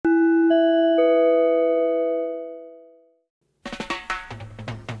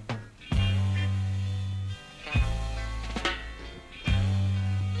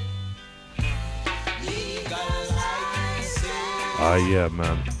Yeah,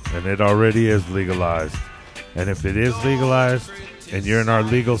 man. And it already is legalized. And if it is legalized and you're in our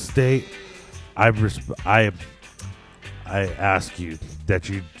legal state, I ask you that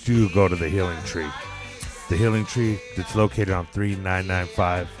you do go to the Healing Tree. The Healing Tree that's located on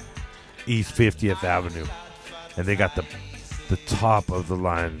 3995 East 50th Avenue. And they got the top of the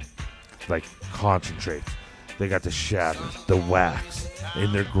line, like, concentrates. They got the shatter, the wax,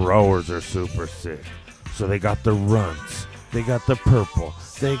 and their growers are super sick. So they got the runts, they got the purple,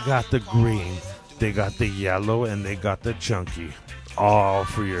 they got the green, they got the yellow, and they got the chunky. All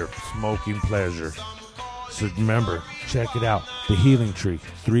for your smoking pleasure. So remember, check it out. The Healing Tree,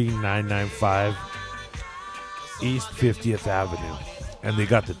 3995 East 50th Avenue. And they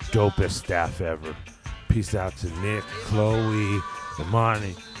got the dopest staff ever. Peace out to Nick, Chloe,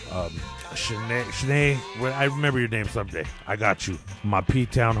 Imani, Shanae. Well, I remember your name someday. I got you. My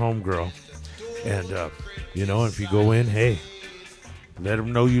P-Town homegirl. And, if you go in, hey, let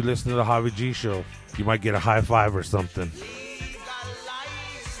them know you listen to the Javi G Show. You might get a high five or something.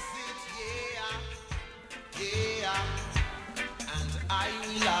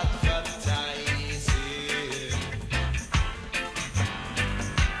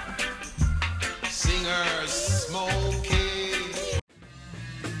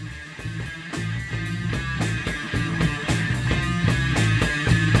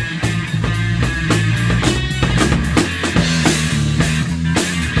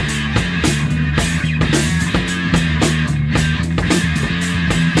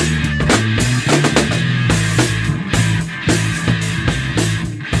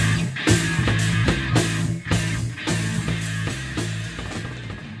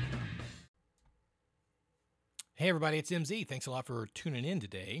 Hey everybody, it's MZ. Thanks a lot for tuning in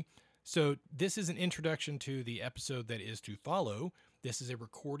today. So this is an introduction to the episode that is to follow. This is a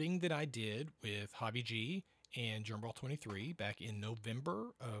recording that I did with Javi G and Germball 23 back in November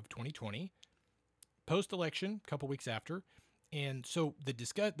of 2020, post-election, a couple weeks after. And so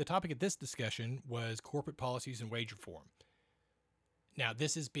the topic of this discussion was corporate policies and wage reform. Now,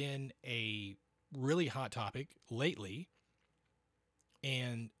 this has been a really hot topic lately,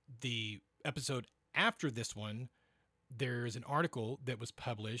 and the episode after this one, there's an article that was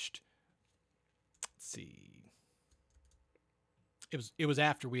published. Let's see. It was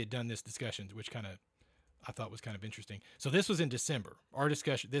after we had done this discussion, which I thought was kind of interesting. So this was in December. Our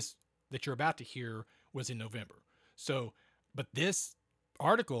discussion, this that you're about to hear, was in November. So, but this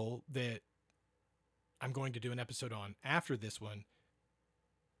article that I'm going to do an episode on after this one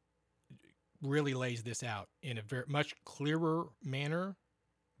really lays this out in a very much clearer manner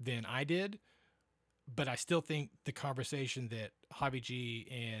than I did. But I still think the conversation that Javi G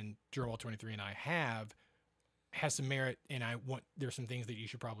and Germball 23 and I has some merit, and there's some things that you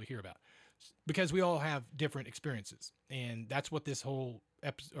should probably hear about, because we all have different experiences, and that's what this whole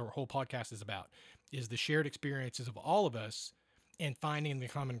episode or whole podcast is about: is the shared experiences of all of us and finding the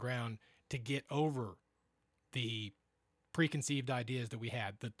common ground to get over the preconceived ideas that we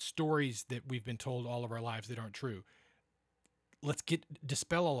had, the stories that we've been told all of our lives that aren't true. Let's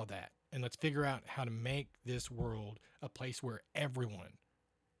dispel all of that. And let's figure out how to make this world a place where everyone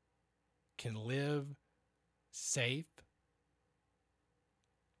can live safe,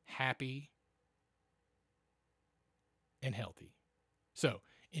 happy, and healthy. So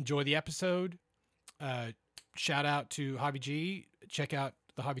enjoy the episode. Shout out to Javi G. Check out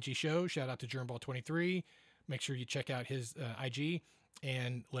the Javi G Show. Shout out to Germball 23. Make sure you check out his IG.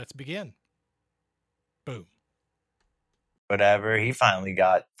 And let's begin. Boom. Whatever, he finally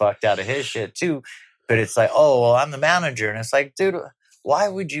got fucked out of his shit too. But it's like, oh, well, I'm the manager. And it's like, dude, why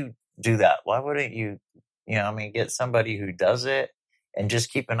would you do that? Why wouldn't you, get somebody who does it and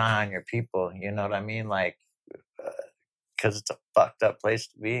just keep an eye on your people? You know what I mean? Like, because it's a fucked up place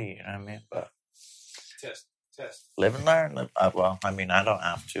to be. You know what I mean? But test. Live and learn. Well, I mean, I don't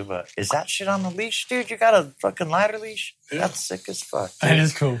have to, but is that shit on the leash, dude? You got a fucking lighter leash? Yeah. That's sick as fuck. Dude. That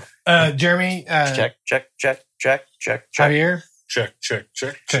is cool. Jeremy. Check. Javier.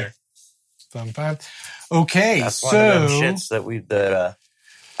 Check. Fine. Okay, that's one of them shits that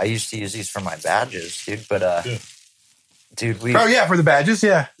I used to use these for my badges, dude. But dude, for the badges,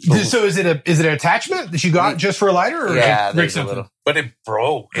 yeah. So is it an attachment that you got just for a lighter, or there's a little. But it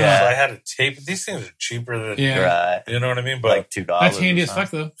broke. Yeah, so I had to tape it. These things are cheaper than you know what I mean. But like $2. That's handy as fuck,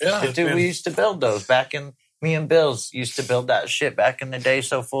 though. Yeah, dude, we used to build those back in. Me and Bills used to build that shit back in the day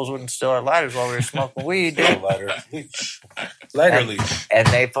so fools wouldn't steal our lighters while we were smoking weed, dude. Lighter leash. And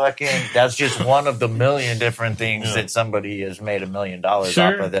they that's just one of the million different things that somebody has made $1 million off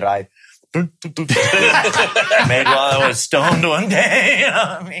of that I made while I was stoned one day. You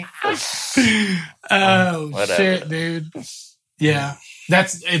know what I mean? Shit, dude. Yeah.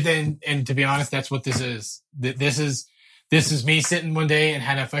 And to be honest, that's what this is. This is me sitting one day and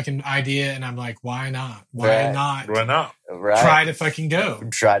had a fucking idea, and I'm like, why not? Why not? Right. Try to fucking go.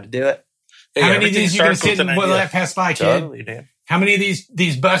 Try to do it. Hey, how many of these you going to sit and let that pass by, kid? Totally, dude. How many of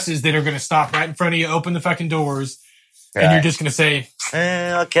these buses that are going to stop right in front of you, open the fucking doors, and you're just going to say,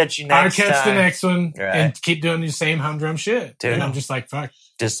 I'll catch you next time. I'll catch the next one, and keep doing the same humdrum shit. Dude. And I'm just like, fuck.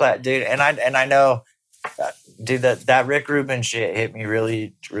 Just like, dude, and I know, dude, that Rick Rubin shit hit me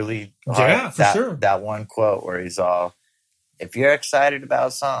really, really hard. Yeah, for sure. That one quote where he's all, if you're excited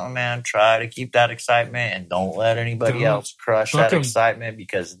about something, man, try to keep that excitement and don't let anybody else crush that excitement,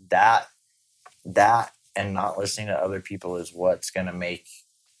 because that and not listening to other people is what's going to make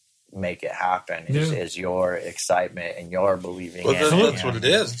it happen is your excitement and your believing in it. That's what it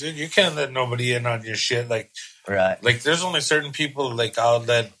is, dude. You can't let nobody in on your shit. Like there's only certain people like I'll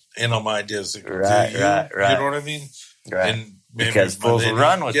let in on my ideas. Like, right. You know what I mean? Right. And maybe because fools will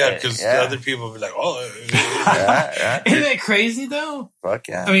run with it. Yeah, because other people will be like, oh. right. Isn't that crazy, though? Fuck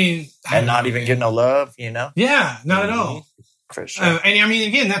yeah. I mean... And not even get no love, you know? Yeah, not at all. For sure. And I mean,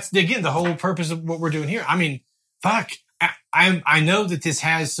 again, that's the whole purpose of what we're doing here. I mean, fuck. I know that this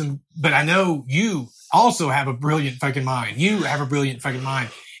has some... But I know you also have a brilliant fucking mind. You have a brilliant fucking mind.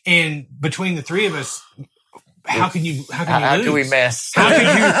 And between the three of us... How can we miss? How could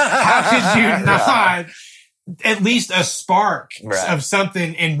you not at least a spark of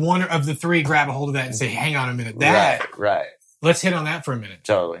something and one of the three grab a hold of that and say, hang on a minute. Right. Let's hit on that for a minute.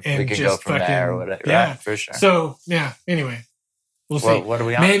 Totally. And we can go from there or whatever. Yeah. Right, for sure. So, yeah, anyway. We'll see. What are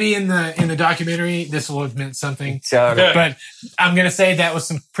we on? Maybe in the documentary, this will have meant something. Totally. But I'm going to say that was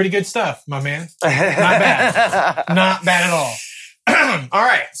some pretty good stuff, my man. Not bad. Not bad at all. All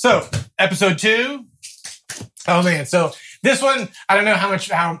right. So, episode 2. Oh man, so this one, I don't know how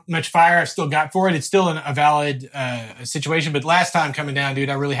much fire I've still got for it. It's still a valid situation, but last time coming down, dude,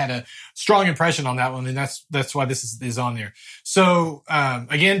 I really had a strong impression on that one, and that's why this is on there. So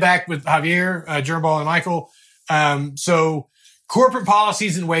again, back with Javier, Germball, and Michael. So corporate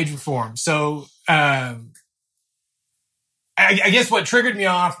policies and wage reform. So I guess what triggered me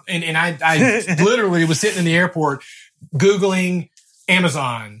off, and I literally was sitting in the airport Googling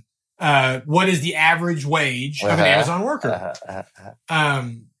Amazon. What is the average wage of an Amazon worker?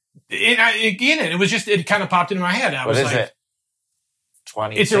 It kind of popped into my head. I was like, it?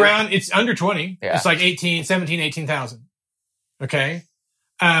 20. It's under 20. Yeah. It's like 18,000. Okay.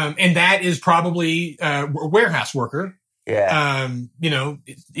 And that is probably a warehouse worker. Yeah.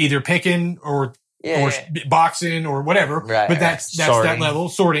 Either picking or boxing or whatever. Right. But that's that level,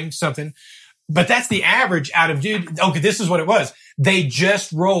 sorting something. But that's the average out of, dude. Okay, this is what it was. They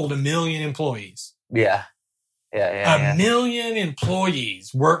just rolled 1 million employees. Yeah. A million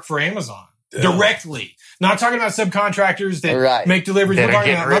employees work for Amazon directly. Not talking about subcontractors that make deliveries. We're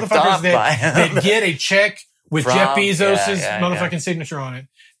talking about motherfuckers that get a check with Jeff Bezos' motherfucking signature on it.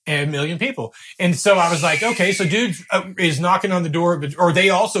 And 1 million people. And so I was like, okay, so dude is knocking on the door, or they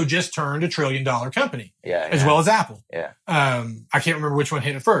also just turned $1 trillion company. As well as Apple. Yeah. I can't remember which one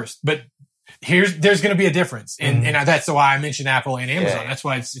hit it first, but there's going to be a difference. And that's why I mentioned Apple and Amazon. Yeah. That's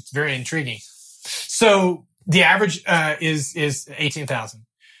why it's very intriguing. So the average, is 18,000.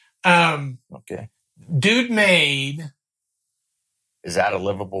 Okay. Dude made. Is that a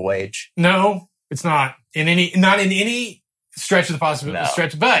livable wage? No, it's not not in any stretch of the possibility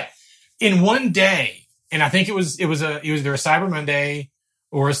stretch, but in one day, and I think it was either a Cyber Monday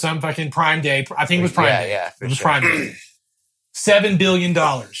or some fucking Prime Day. I think it was Prime Day. Yeah, it was Prime Day. $7 billion.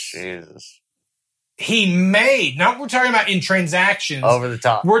 Jesus. He made, not we're talking about in transactions. Over the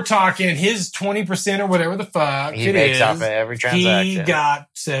top. We're talking his 20% or whatever the fuck he makes off of every transaction. He got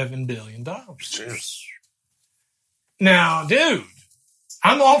 $7 billion. Jeez. Now, dude,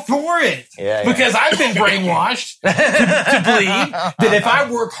 I'm all for it. Because I've been brainwashed to believe that if I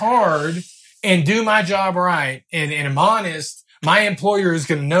work hard and do my job right and I'm honest, my employer is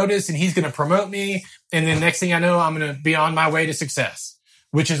going to notice and he's going to promote me. And then next thing I know, I'm going to be on my way to success,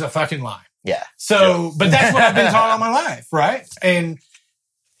 which is a fucking lie. Yeah. So, but that's what I've been taught all my life, right? And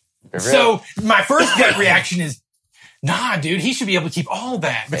so my first gut reaction is, nah, dude, he should be able to keep all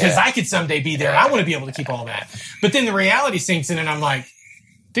that because I could someday be there and I want to be able to keep all that. But then the reality sinks in and I'm like,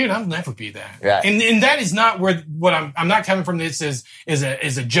 dude, I'll never be that. Right. And that is not what I'm not coming from this as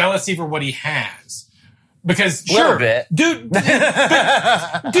a jealousy for what he has. Because sure, dude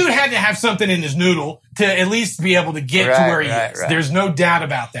had to have something in his noodle to at least be able to get to where he is. Right. There's no doubt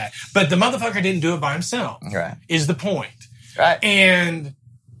about that. But the motherfucker didn't do it by himself. Right. Is the point. Right. And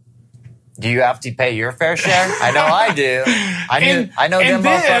Do you have to pay your fair share? I know I do. I know them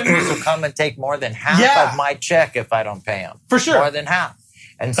motherfuckers will come and take more than half of my check if I don't pay them. For sure. More than half.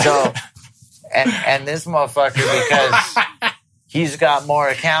 And so, and this motherfucker, because he's got more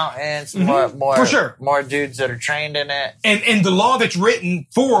accountants, more dudes that are trained in it. And the law that's written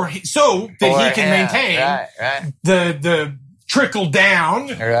that he can maintain the trickle down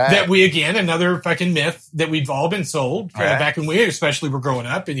that we, again, another fucking myth that we've all been sold back when we especially were growing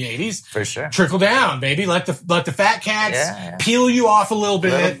up in the 80s. For sure. Trickle down, baby. Let the fat cats peel you off a little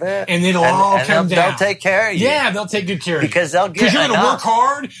bit. And it'll all come down. They'll take care of you. Yeah, they'll take good care of you. Because they'll get Because you're going to work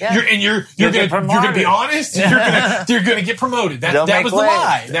hard. Yeah. You're going to be honest. And you're going to get promoted. That was the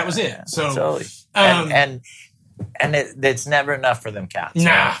lie. That was it. So, totally. And it's never enough for them cats.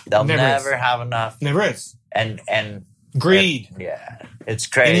 Nah. They'll never have enough. Never is. And greed. It's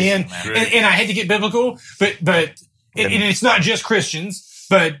crazy. And I hate to get biblical, but it's not just Christians,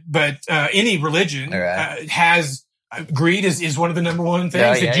 but any religion has greed is one of the number one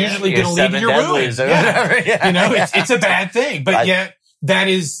things that's usually going to lead to your ruin. It's a bad thing, but yet that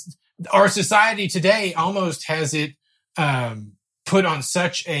is our society today almost has it put on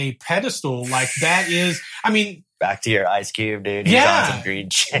such a pedestal. Like that is, I mean. Back to your Ice Cube, dude. He's on some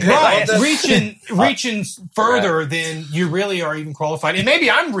greed shit. Right. reaching further than you really are even qualified. And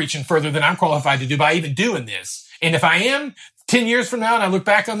maybe I'm reaching further than I'm qualified to do by even doing this. And if I am 10 years from now and I look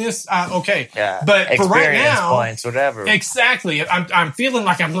back on this, okay. Yeah. But for right now, points, whatever. Exactly. I'm feeling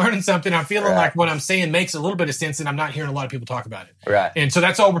like I'm learning something. I'm feeling like what I'm saying makes a little bit of sense, and I'm not hearing a lot of people talk about it. Right. And so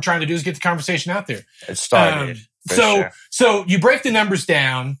that's all we're trying to do is get the conversation out there. It started. So you break the numbers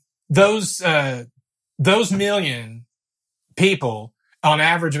down. Those million people on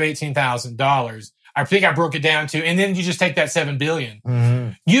average of $18,000, I think I broke it down to, and then you just take that $7 billion.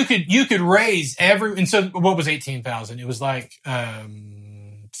 Mm-hmm. You could raise and so what was 18,000? It was like,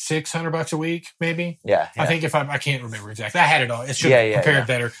 $600 a week, maybe. Yeah. I think I can't remember exactly. I had it all. It should have prepared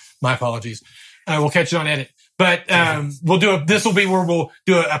better. My apologies. We'll catch it on edit. But this will be where we'll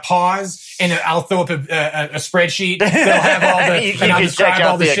do a pause, and I'll throw up a spreadsheet that'll have all the, and I'll describe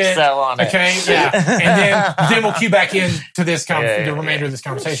all the shit. Excel on it. Okay, yeah, and then we'll cue back in to this the remainder of this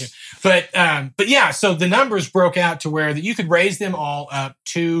conversation. But yeah, so the numbers broke out to where that you could raise them all up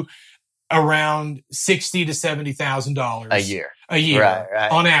to around $60,000 to $70,000 a year,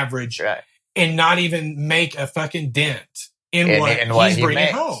 right. on average, and not even make a fucking dent in what he's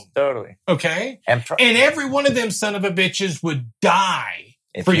bringing home. Totally. Okay? And every one of them son of a bitches would die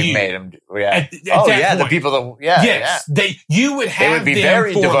if for you. Made them, at that point. The people you would have they would be them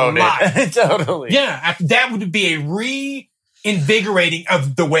very for devoted. life. Totally. Yeah. That would be a reinvigorating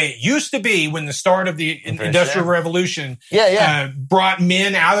of the way it used to be when the start of the Industrial Revolution brought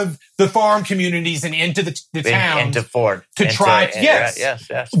men out of the farm communities and into the towns. Into Ford. To try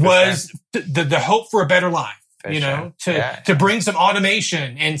the hope for a better life. To bring some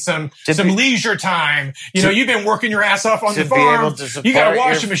automation and some leisure time. You've been working your ass off on the farm. You got a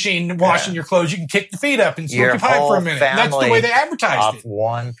washing machine washing your clothes. You can kick the feet up and smoke a pipe for a minute. That's the way they advertised it.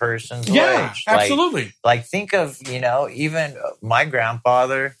 One person's wage. Absolutely. Like think of, even my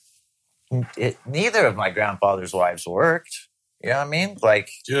grandfather, neither of my grandfather's wives worked. You know what I mean?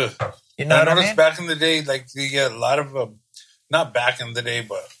 Like, I noticed back in the day, like a lot of them, not back in the day,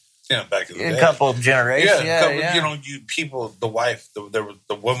 but back in the day. A couple of generations. People, the wife,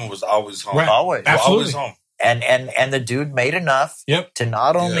 the woman was always home. Right. Always home. And the dude made enough to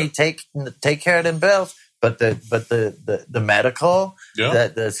not only take care of them bills, but the medical,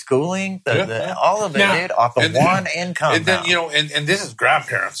 the schooling, all of it, dude, off of one income. And then and this is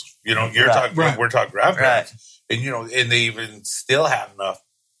grandparents. We're talking grandparents, and they even still have enough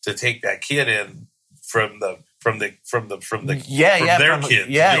to take that kid in from their kid. Their kid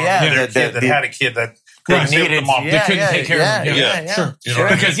that had a kid that needed the mom. They couldn't take care of them. Sure.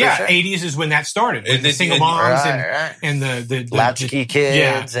 Because 80s is when that started. And the single moms and the latchkey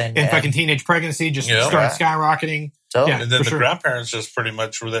kids and fucking teenage pregnancy just started skyrocketing. And then the grandparents just pretty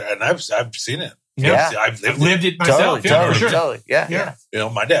much were there, and I've seen it. Yeah, I've lived it myself. Totally. Yeah.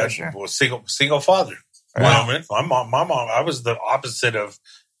 My dad was single father. Right. My mom. I was the opposite of.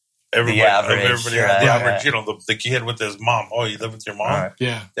 Everybody, the average, the kid with his mom. Oh, you live with your mom? Right.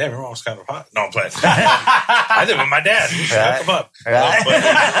 Yeah. Damn, your mom's kind of hot. No, I'm playing. I live with my dad. You should hook him up.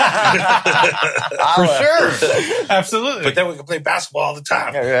 For sure. Absolutely. But then we could play basketball all the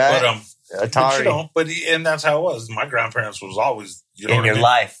time. Right. But, and that's how it was. My grandparents was always, in your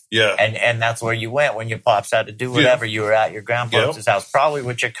life. Yeah. And that's where you went when your pops had to do whatever. You were at your grandpa's house, probably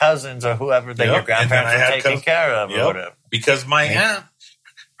with your cousins or whoever that your grandparents were taking care of or whatever. Because my aunt,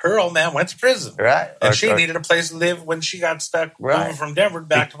 her old man went to prison. Right. And she needed a place to live when she got stuck moving from Denver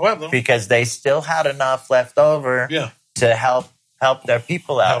back to Pueblo. Because they still had enough left over to help their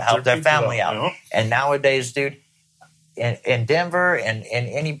people out, help their family out. Yeah. And nowadays, dude, in Denver and in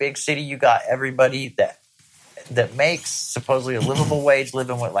any big city, you got everybody that makes supposedly a livable wage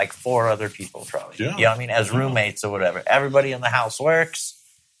living with like 4 other people probably. Yeah. You know what I mean? As roommates or whatever. Everybody in the house works.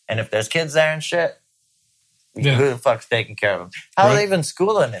 And if there's kids there and shit, who the fuck's taking care of them? How are they even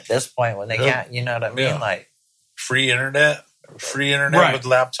schooling at this point when they can't, you know what I mean? Like free internet with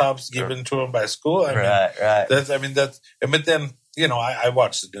laptops given to them by school. Right. But then, you know, I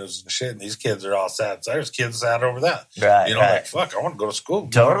watch the news and shit, and these kids are all sad. So there's kids sad over that. Right. You know, like, fuck, I want to go to school.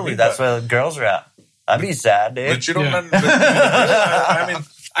 Totally. That's where the girls are at. I'd be sad, dude. But you don't I mean,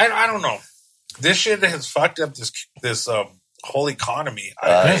 I don't know. This shit has fucked up this whole economy.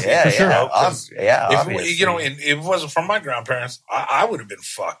 Obviously. If, you know, if it wasn't for my grandparents, I would have been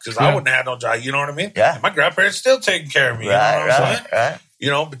fucked because I wouldn't have had no job. You know what I mean? Yeah. And my grandparents still taking care of me. You know what I'm saying? Right. You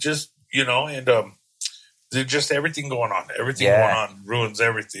know, but just, you know, and just everything going on. Everything going on ruins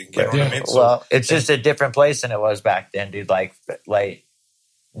everything. You know what I mean? So, well, it's just a different place than it was back then, dude. Like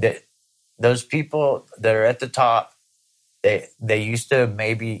those people that are at the top, they used to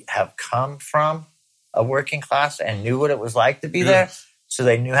maybe have come from a working class and knew what it was like to be there. So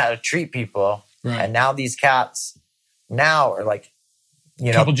they knew how to treat people. Right. And now these cats are like,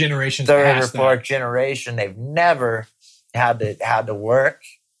 you know, couple generations third or fourth generation. They've never had to work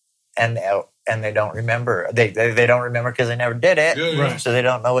and they don't remember. They don't remember because they never did it. So they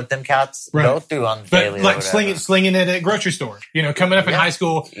don't know what them cats go through on the daily. Like slinging it at a grocery store. You know, coming up in high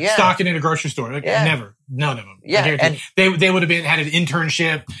school, stocking at a grocery store. Like, never. None of them. Yeah. And they would have had an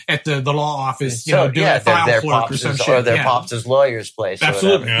internship at the law office, you know, doing a file clerk or some shit. Or their pops' lawyer's place.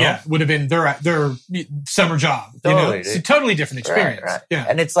 Absolutely. Yeah. Would have been their summer job. Totally, you know? It's a totally different experience. Right. Yeah.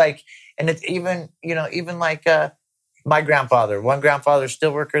 And it's like, and it's even, you know, even like my grandfather, one grandfather's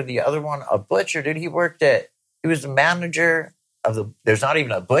still worker, the other one a butcher, dude. He was the manager of there's not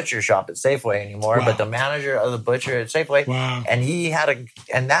even a butcher shop at Safeway anymore, but the manager of the butcher at Safeway. Wow. And he had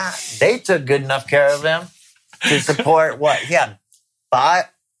they took good enough care of him to support what? He had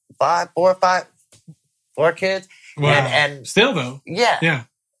four kids. Wow. And still though. Yeah. Yeah.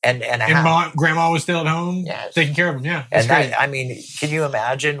 And grandma was still at home taking care of him. Yeah. And I mean, can you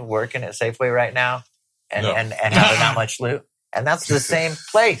imagine working at Safeway right now and having that much loot? And that's the same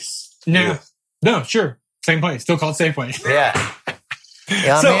place. No. No, sure. Same place. Still called Safeway. Yeah. You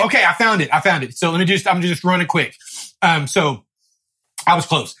know so, okay, I found it. So I'm just run it quick. So I was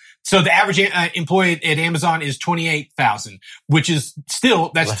close. So the average employee at Amazon is 28,000, which is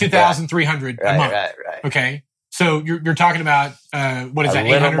still, that's 2,300 a month. Right. Okay. So you're talking about, what is that?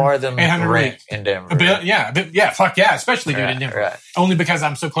 800 more than 800 rent in Denver. A bit, yeah. Fuck yeah. Especially dude in Denver. Right. Only because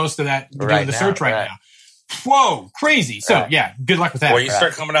I'm so close to that, doing the search right now. Whoa, crazy. So yeah, good luck with that. Well, you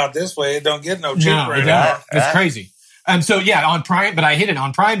start coming out this way, it don't get no cheaper anymore. It's crazy. So yeah, on Prime, but I hit it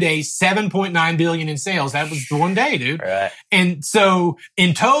on Prime Day, 7.9 billion in sales. That was one day, dude. Right. And so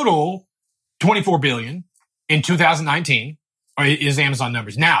in total, 24 billion in 2019 is Amazon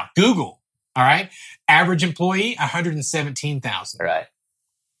numbers. Now, Google, all right, average employee, 117,000. Right.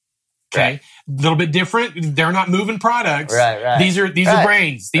 Okay. A little bit different. They're not moving products. Right. These are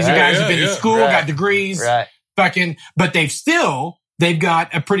brains. These are guys who've been to school, got degrees, but they've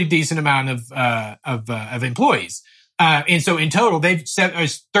got a pretty decent amount of employees. And so in total, they've set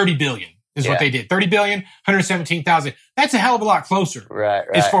 30 billion is what they did. 30 billion, 117,000. That's a hell of a lot closer. Right.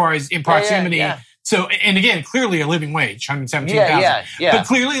 As far as in proximity. Yeah. So, and again, clearly a living wage, 117,000. Yeah. But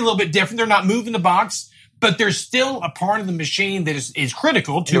clearly a little bit different. They're not moving the box. But there's still a part of the machine that is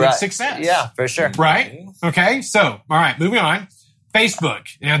critical to its success. Yeah, for sure. Right? Okay. So, all right, moving on. Facebook.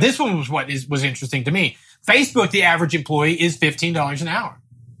 Now, this one was was interesting to me. Facebook, the average employee is $15 an hour.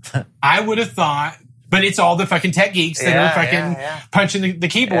 I would have thought, but it's all the fucking tech geeks that are fucking punching the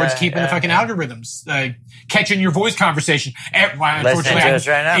keyboards, keeping the fucking algorithms, catching your voice conversation.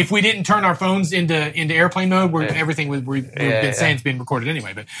 Unfortunately, if we didn't turn our phones into airplane mode, everything we've been saying is being recorded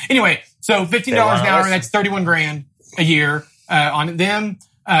anyway. But anyway, so $15 an hour, that's 31 grand a year on them.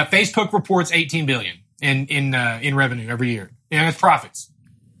 Facebook reports 18 billion in revenue every year, and it's profits.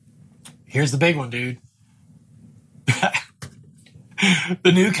 Here's the big one, dude.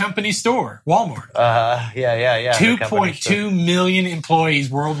 The new company store, Walmart. Yeah. 2.2 million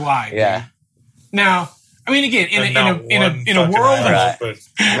employees worldwide. Yeah. Dude. Now, I mean, again, in a world of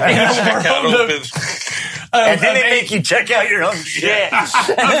and then they make you check out your own shit. In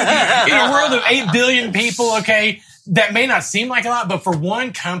a world of 8 billion people, okay, that may not seem like a lot, but for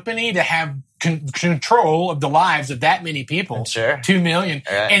one company to have control of the lives of that many people. Sure. 2 million.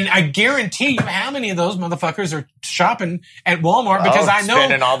 Right. And I guarantee you how many of those motherfuckers are shopping at Walmart, because I know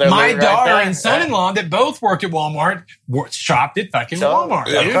my daughter and son-in-law that both worked at Walmart shopped at fucking Walmart.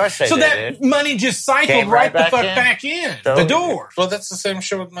 Yeah, of course they so did, that dude. money just cycled right the fuck back in the door. Well, that's the same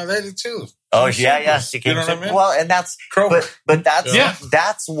shit with my lady too. Oh yeah. She you know what I mean? Well, and that's Kroger. But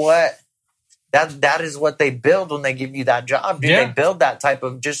that's what that is what they build when they give you that job, dude. Yeah. They build that type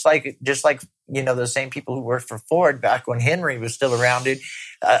of just like those same people who worked for Ford back when Henry was still around, dude.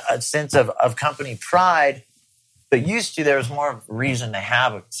 A sense of company pride. But used to, there was more reason to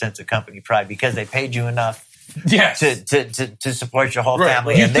have a sense of company pride because they paid you enough. Yes. To support your whole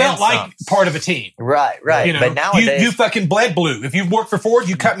family. You and felt then like part of a team. Right. You know, but nowadays... You fucking bled blue. If you worked for Ford,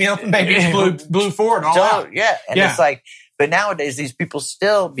 you cut me up and baby it's blue Ford all out. Yeah. And it's like... But nowadays, these people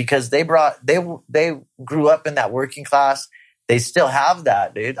still, because they grew up in that working class, they still have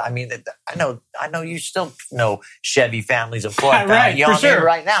that, dude. I mean, I know you still know Chevy families of Ford right, you know for sure.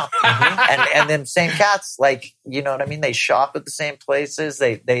 right now. And then same cats, like, you know what I mean? They shop at the same places.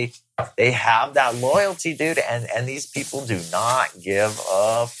 They have that loyalty, dude. And these people do not give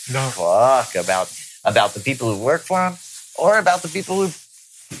a fuck about the people who work for them or about the people who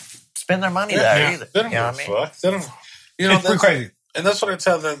spend their money there either. They don't give a fuck. They don't. You know, it's pretty crazy. And that's what I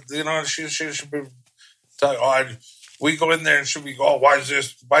tell them. You know, she should be telling, we go in there and should we go, why is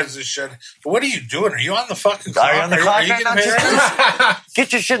this shit? But what are you doing? Are you on the fucking clock? Are you on the clock?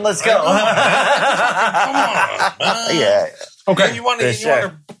 Get your shit and let's go. Come on, man. Yeah. Okay. And you want to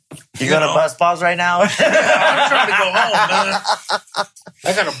You going to bus pause right now? I'm trying to go home, man.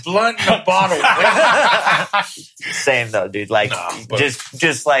 I got a blunt and a bottle. Same though, dude. Like,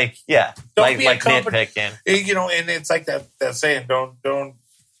 just like, yeah. Don't be like nitpicking. You know, and it's like that saying, don't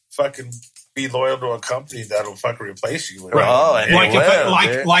fucking be loyal to a company that'll fucking replace you.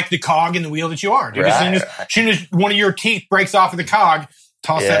 Like the cog in the wheel that you are. Dude. As soon as one of your teeth breaks off of the cog,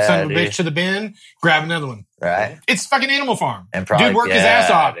 toss that son of a bitch to the bin, grab another one. Right. It's fucking Animal Farm. And dude worked his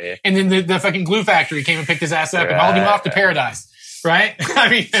ass off. Dude. And then the fucking glue factory came and picked his ass up and hauled him off to paradise. Right? I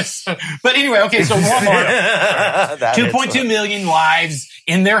mean, but anyway, okay, so Walmart, 2.2 million lives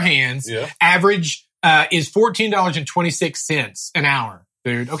in their hands. Yeah. Average is $14.26 an hour,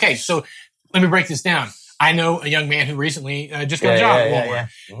 dude. Okay, so let me break this down. I know a young man who recently just got a job at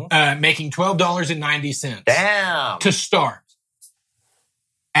Walmart, making $12.90. Damn. To start.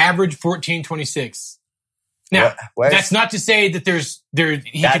 Average $14.26. Now, that's not to say that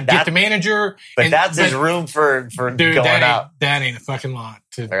he could get the manager. But that's his room for dude, going out. That ain't a fucking lot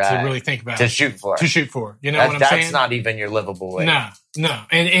to really think about. To shoot for. You know what I'm saying? That's not even your livable wage. No.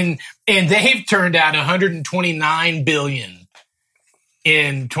 And they've turned out $129 billion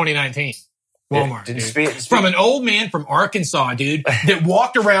in 2019. Walmart. From an old man from Arkansas, dude, that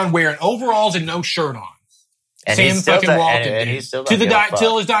walked around wearing overalls and no shirt on. And Sam fucking Walton, and dude.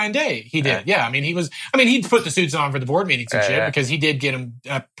 Till his dying day, he did. Yeah, I mean, he'd put the suits on for the board meetings and shit because he did get him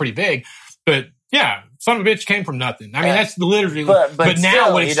pretty big. But yeah, son of a bitch came from nothing. I mean, that's literally. But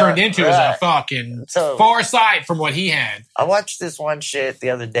now what it's turned into is a fucking far side from what he had. I watched this one shit the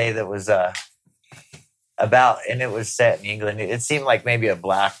other day that was about, and it was set in England. It seemed like maybe a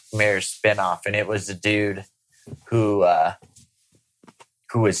Black Mirror spinoff, and it was a dude who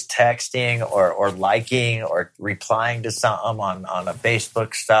was texting or liking or replying to something on a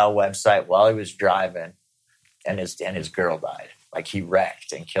Facebook style website while he was driving, and his girl died. Like he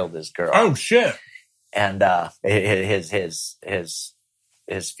wrecked and killed his girl. Oh shit! And his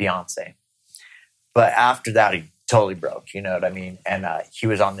fiance. But after that, he totally broke. You know what I mean? And he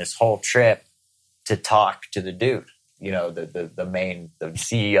was on this whole trip to talk to the dude. You know, the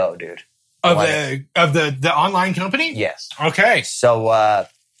CEO dude. Of the online company? Yes. Okay. So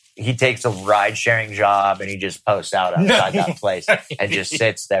he takes a ride-sharing job and he just posts out outside that place and just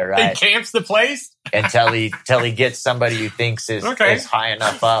sits there, right? He camps the place? Until he gets somebody who thinks is high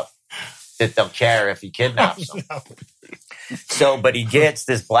enough up that they'll care if he kidnaps them. So, but he gets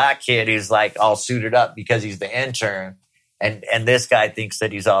this black kid who's like all suited up because he's the intern. And this guy thinks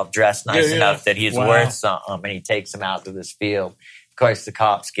that he's all dressed nice enough that he's worth something, and he takes him out to this field. Of course, the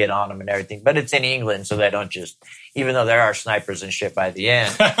cops get on him and everything, but it's in England, so they don't just, even though there are snipers and shit by the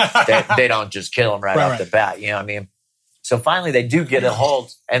end, they don't just kill him right off the bat, you know what I mean? So finally they do get a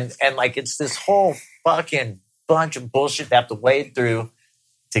hold, and like it's this whole fucking bunch of bullshit they have to wade through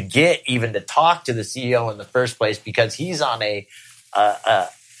to get even to talk to the CEO in the first place, because he's on a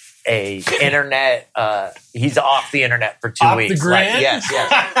internet, he's off the internet for 2 weeks. The grid? Like, yes.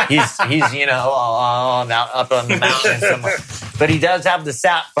 He's up on the mountain somewhere. But he does have the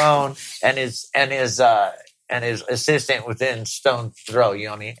sat phone and his assistant within stone's throw, you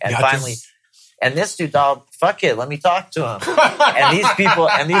know what I mean? And And this dude thought, fuck it, let me talk to him. and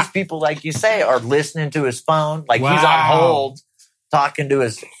these people, like you say, are listening to his phone. Like he's on hold talking to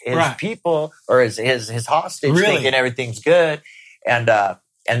his people or his hostage, thinking everything's good. And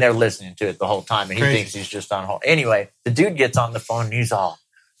they're listening to it the whole time. And he thinks he's just on hold. Anyway, the dude gets on the phone and he's all,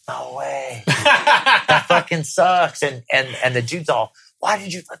 no way. That fucking sucks. And the dude's all, why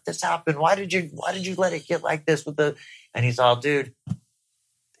did you let this happen? Why did you let it get like this and he's all, dude,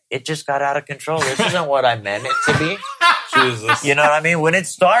 it just got out of control. This isn't what I meant it to be. Jesus. You know what I mean? When it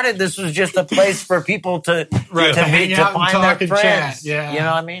started, this was just a place for people to meet, to find their friends. Yeah. You know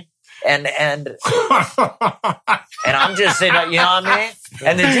what I mean? And I'm just saying, you know what I mean?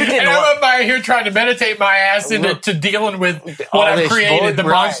 And the dude didn't. And I'm up by here trying to meditate my ass into dealing with what I've created, the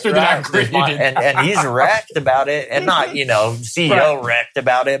monster that I've created. And he's wrecked about it, and not CEO wrecked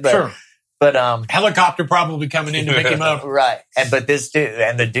about it, but. Sure. But helicopter probably coming in to pick him up. Right. But this dude,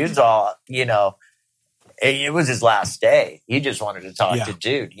 and the dude's all, it was his last day. He just wanted to talk to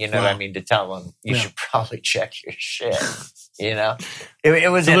Jude, what I mean, to tell him you should probably check your shit.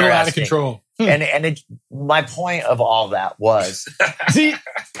 It was a little out of control. And my point of all that was see. Take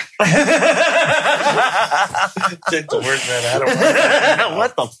the words that out of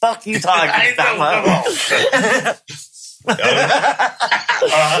what the fuck you talking about?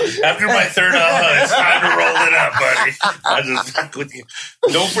 After my third it's time to roll it up, buddy. I just fuck with you.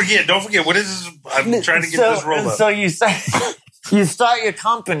 Don't forget. What is this? I'm trying to get this rolled up. So you start your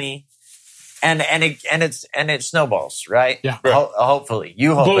company, and it snowballs, right? Yeah. Hopefully,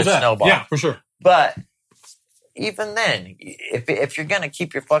 you hope it snowballs. Yeah, for sure. But even then, if you're gonna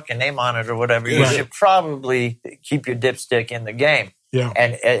keep your fucking name on it or whatever, you should probably keep your dipstick in the game. Yeah.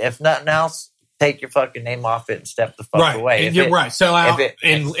 And if nothing else, take your fucking name off it and step the fuck away. And you're sell out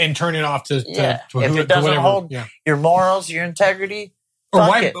and turn it off to if it doesn't hold your morals, your integrity, or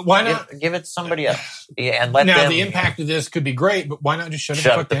why not give it to somebody else? And let now them, the impact of this could be great, but why not just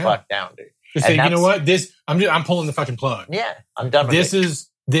shut the fuck down, dude? Just say, you know what, I'm pulling the fucking plug. Yeah, I'm done with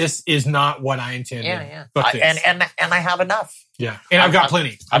this is not what I intended. Yeah. And I have enough. Yeah. And I've got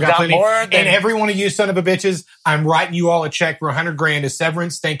plenty. I've got plenty. And every one of you son of a bitches, I'm writing you all a check for $100,000 as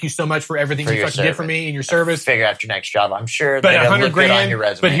severance. Thank you so much for everything you fucking did for me and your service. Figure out your next job. I'm sure but they'll look good on your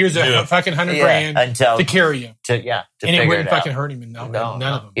resume. But here's a fucking $100,000 to carry you. And it wouldn't fucking hurt him. None of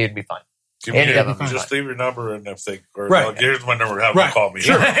them. It'd be fine. Just leave your number, and if they here's my number, have them call me.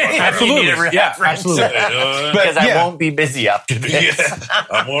 Sure. Absolutely. Yeah, absolutely. Because I won't be busy after this.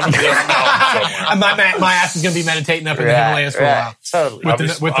 I'm on the my ass is going to be meditating up in the Himalayas for a while. Totally.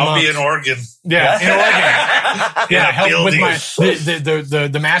 I'll be in Oregon. Yeah, in Oregon. Yeah, help with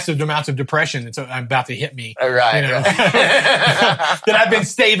the massive amounts of depression that's about to hit me. Right. That I've been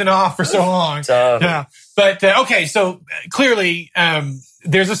staving off for so long. Totally. Yeah. But okay, so clearly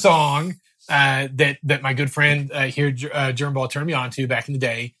there's a song that my good friend here, Germball, turned me on to back in the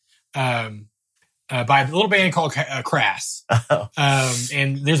day by a little band called Crass.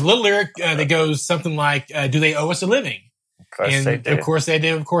 And there's a little lyric that goes something like, do they owe us a living? Of course they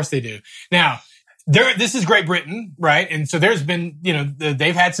do. Of course they do. Now, this is Great Britain, right? And so there's been,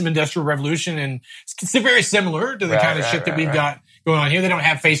 they've had some industrial revolution, and it's very similar to the kind of shit that we've got going on here. They don't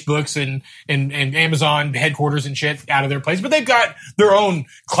have Facebooks and Amazon headquarters and shit out of their place, but they've got their own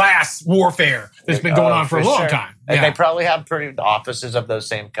class warfare that's been going on for a long time. And they probably have offices of those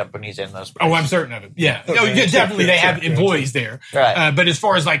same companies in those places. Oh, I'm certain of it. Yeah. Definitely they have employees there. Right. But as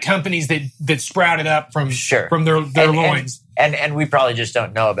far as like companies that sprouted up from their loins. And we probably just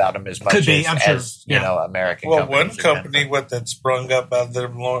don't know about them as much as American companies. Well, one company that sprung up out of their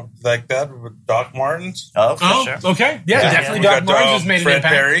like that with Doc Martens. Oh, for sure. Okay. Yeah, definitely Doc Martens has made an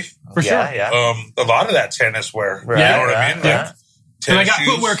impact. Perry. For sure. Yeah. A lot of that tennis wear. Right, you know what I mean? Yeah. So they got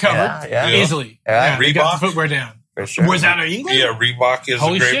footwear covered easily. Yeah. Reebok. Got the footwear down. For sure. Was that in England? Yeah, Reebok is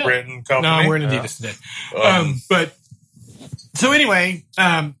a Great Britain company. No, we're in Adidas today. But so anyway,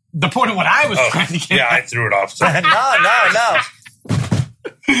 the point of what I was trying to get I threw it off. No.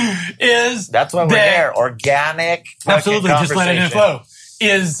 Is that's why we're there. Organic. Absolutely, just let it flow.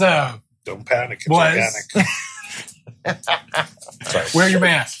 Don't panic. It's organic. Sorry. Wear your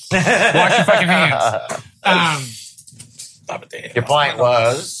mask. Wash your fucking hands. Your point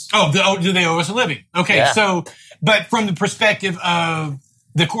was? Do they owe us a living? Okay, so, but from the perspective of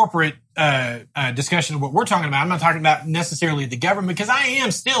the corporate discussion of what we're talking about, I'm not talking about necessarily the government, because I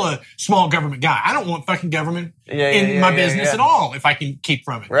am still a small government guy. I don't want fucking government in my business at all if I can keep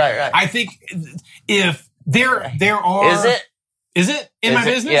from it. Right. I think if there are... Is it in my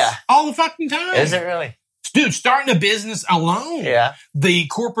business? Yeah. All the fucking time. Is it really? dude, starting a business alone. Yeah. The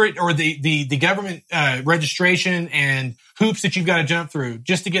corporate or the government registration and hoops that you've got to jump through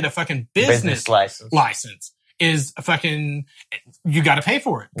just to get a fucking business license is a fucking, you got to pay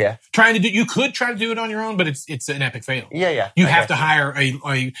for it. Yeah. You could try to do it on your own, but it's an epic fail. Yeah. You have to hire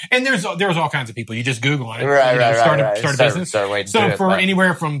and there's all kinds of people. You just Google it. Right. Start a business. So for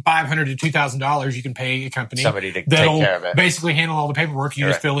anywhere from $500 to $2,000, you can pay a company somebody to take care of it. Basically handle all the paperwork. You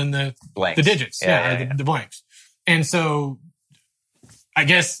just fill in the digits. The blanks. And so I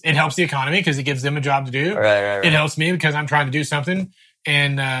guess it helps the economy because it gives them a job to do. Right. It helps me because I'm trying to do something.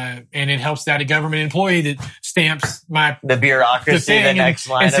 And it helps that a government employee that stamps the bureaucracy, the next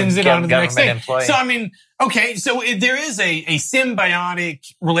line, and sends it on to the next thing. Employee. So I mean, okay, so there is a symbiotic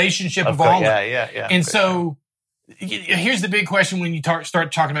relationship of all. Yeah. And so here's the big question when you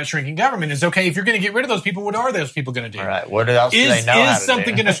start talking about shrinking government: is okay if you're going to get rid of those people, what are those people going to do? All right. What else do they know how to do? Is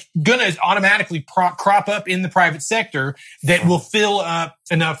something going to automatically crop up in the private sector that will fill up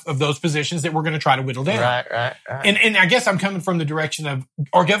enough of those positions that we're going to try to whittle down? Right. And I guess I'm coming from the direction of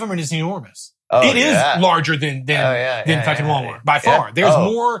our government is enormous. It is larger than fucking Walmart by far. There's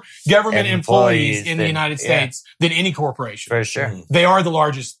more government employees in the United States than any corporation. For sure. They are the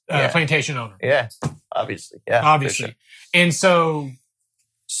largest plantation owner. Yeah. Obviously. Sure. And so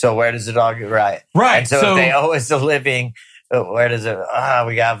where does it all get right? And so if they owe us a living, where does it?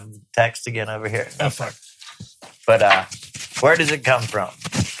 We got text again over here. Oh fuck. But where does it come from?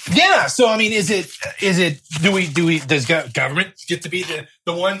 Yeah. So I mean, does government get to be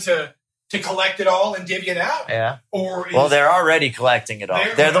the one to collect it all and divvy it out? Yeah. Or they're already collecting it all.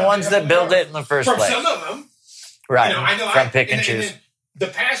 They're the ones that build it in the first place. From some of them. Right. I know from pick and choose. The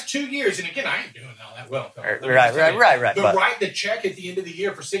past 2 years, and again, I ain't doing all that well. Right. Write the check at the end of the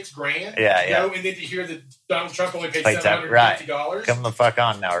year for $6,000. Yeah. And then to hear that Donald Trump only paid $750. Come the fuck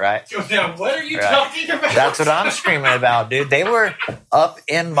on now, right? Now, what are you talking about? That's what I'm screaming about, dude. They were up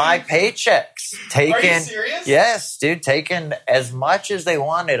in my paychecks. Are you serious? Yes, dude. Taking as much as they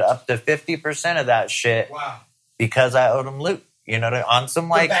wanted, up to 50% of that shit. Wow. Because I owed them loot. You know, on some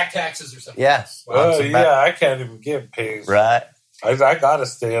like back taxes or something. Yes. Wow. I can't even get paid. Right. I gotta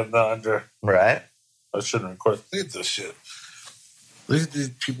stay in the under. Right. I shouldn't record. Look at this shit. Look at these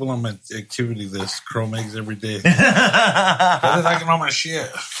people on my activity list. Chrome eggs every day. They're liking all my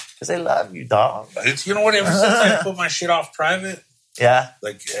shit. Because they love you, dog. You know what? Ever since I put my shit off private. Yeah.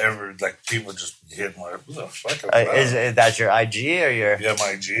 People just hit my. Who the fuck? Is that your IG or your? Yeah, my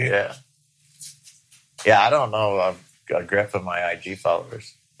IG. Yeah. Yeah, I don't know a grip of my IG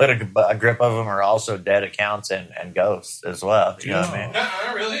followers. But a grip of them are also dead accounts and ghosts as well. You know what I mean?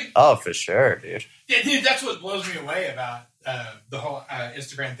 No, really? Oh, for sure, dude. Yeah, dude, that's what blows me away about the whole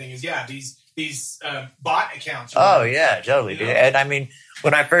Instagram thing is, these bot accounts. Oh, yeah, totally, dude. And I mean,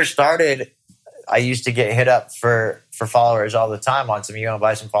 when I first started, I used to get hit up for followers all the time on some, you want to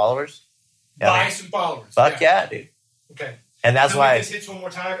buy some followers? Some followers. Fuck yeah, dude. Okay. And that's why this hits one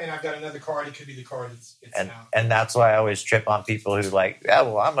more time, and I've got another card. It could be the card that's out. And that's why I always trip on people who like,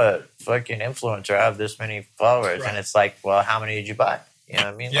 I'm a fucking influencer. I have this many followers, and it's like, well, how many did you buy? You know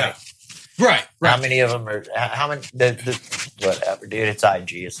what I mean? Yeah. Like, right. How many of them are? How many? Whatever, dude. It's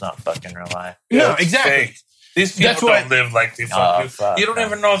IG. It's not fucking real life. No, exactly. Fake. These people don't live like they fucking. You don't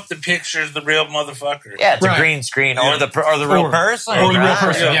even know if the picture's the real motherfucker. Yeah, it's a green screen or the real person. Or the real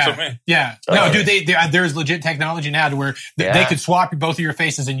person. Yeah. Totally. No, dude, there's legit technology now to where they could swap both of your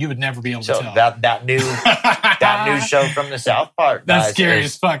faces and you would never be able to tell. That new show from the South Park. That's scary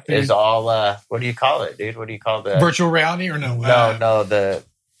as fuck, dude. Is all what do you call it, dude? What do you call the virtual reality or no? No, the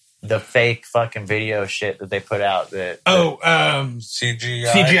fake fucking video shit that they put out. CGI.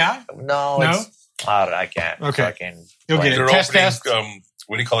 CGI? No. It's, I can't. Okay. Fucking. You'll get it. Test.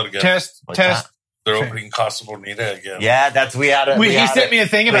 What do you call it again? Test. They're opening Casa Bonita again. Yeah, he sent me a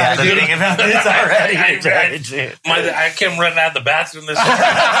thing about it. Meeting about this already. I came running out of the bathroom this morning.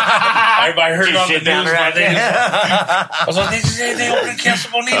 I heard it on the news. I was like, they opening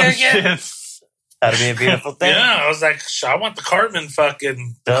Casa Bonita again? That'd be a beautiful thing. Yeah, I was like, I want the Cartman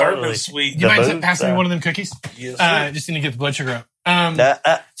Cartman suite. You mind passing me one of them cookies? Yes, just need to get the blood sugar up.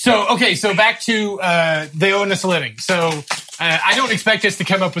 So back to they owe us a living. So I don't expect us to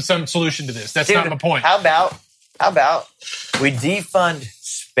come up with some solution to this. That's not my point. How about we defund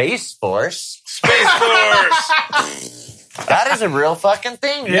Space Force? Space Force! That is a real fucking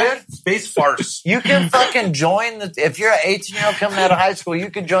thing, dude. Yeah. Space Force. You can fucking join if you're an 18-year-old coming out of high school,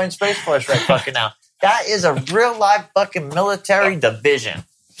 you can join Space Force right fucking now. That is a real life fucking military division.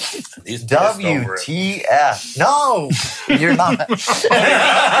 WTF. No, you're not.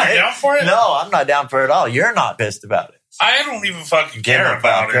 Are you down for it? No, I'm not down for it at all. You're not pissed about it. I don't even fucking care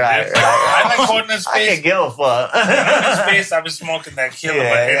about it. Right. I like going to space. I can give a fuck. In space, I've been smoking that killer.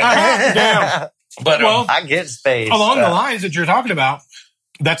 Yeah. But I get space. Along the lines that you're talking about,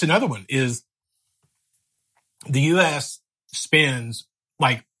 that's another one. Is the U.S. spends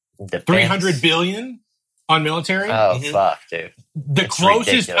like $300 billion on military? Oh fuck, dude! The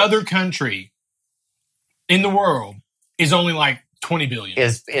closest other country in the world is only like 20 billion.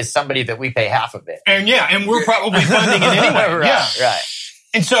 Is somebody that we pay half of it. And we're probably funding it anyway. Right.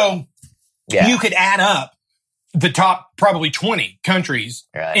 And so you could add up the top probably 20 countries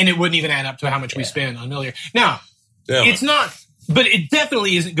and it wouldn't even add up to how much we spend on military. Now, it's not, but it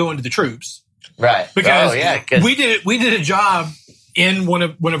definitely isn't going to the troops. Right. Because we did a job in one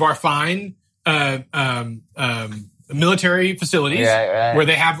of our fine military facilities where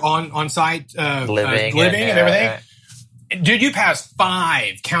they have on-site living and everything. Right. Dude, you pass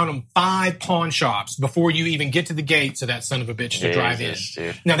 5 pawn shops before you even get to the gates of that son of a bitch to drive in.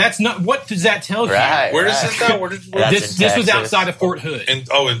 Dude. Now, that's not, what does that tell you? Where is it though? This was outside of Fort Hood. In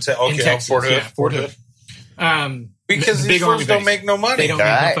Texas, Fort Hood. Yeah, Fort Hood. Because these fools don't make no money. They don't make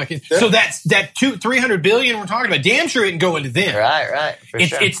no fucking... So that $300 billion we're talking about, damn sure it can go into them. Right.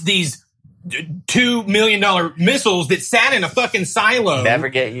 It's these $2 million missiles that sat in a fucking silo. Never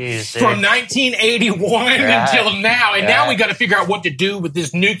get used. From 1981 until now. And now we got to figure out what to do with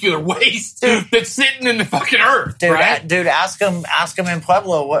this nuclear waste that's sitting in the fucking earth. Dude, ask them in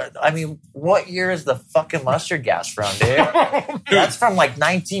Pueblo. What year is the fucking mustard gas from, dude? That's from like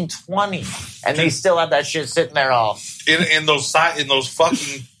 1920. And they still have that shit sitting there all. In those fucking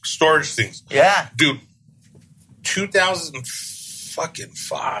storage things. Yeah. Dude, 2006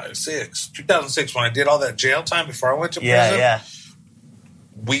 when I did all that jail time before I went to prison.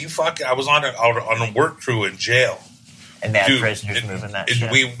 I was on a work crew in jail. And they had prisoners moving that shit.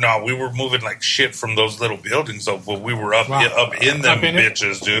 We were moving like shit from those little buildings up, but we were up in them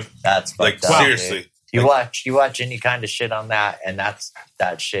bitches, dude. That's like seriously. You watch any kind of shit on that, and that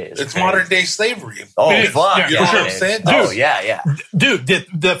shit is it's crazy. Modern day slavery. Oh fuck! Yeah, you know what I'm saying? Dude, dude,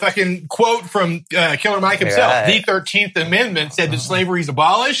 the fucking quote from Killer Mike himself: the 13th Amendment said that slavery is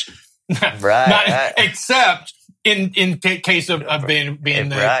abolished, except in case of being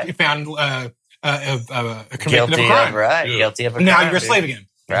found convicted of a crime. Guilty of a crime. Now you're a slave again.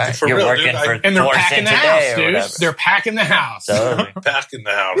 Right. For You're real, working dude, for and they're packing the house, dude. They're packing the house. Packing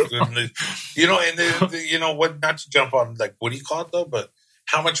the house. And what? Not to jump on like what do you call it though, but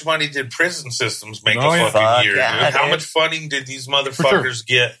how much money did prison systems make a fucking year? Dude? How much funding did these motherfuckers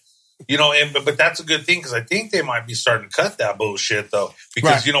get? But that's a good thing because I think they might be starting to cut that bullshit though,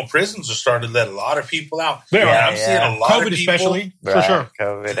 because prisons are starting to let a lot of people out. I'm seeing a lot COVID of people, especially for sure.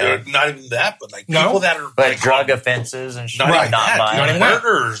 COVID, not even that, but like people that are like drug offenses and shit, not even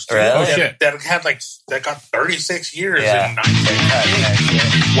murderers. That had that got 36 years and 19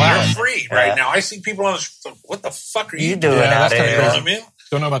 Wow, free right now. I see people on the street. What the fuck are you doing out here? You know what I mean?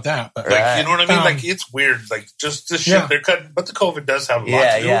 Don't know about that, but you know what I mean. Like it's weird. Like just the shit they're cutting, but the COVID does have a lot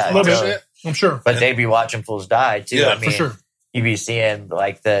to do with a little bit. I'm sure, but they be watching fools die too. Yeah, I mean, for sure. You be seeing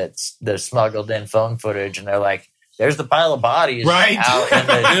like the smuggled in phone footage, and they're like, "There's the pile of bodies out in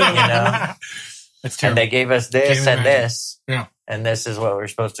the That's terrible. And they gave us this and this, and this is what we're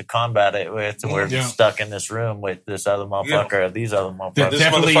supposed to combat it with, and we're stuck in this room with this other motherfucker or these other motherfuckers. This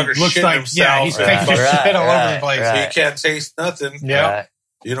definitely looks like he's taking shit all over the place. He can't taste nothing. Yeah.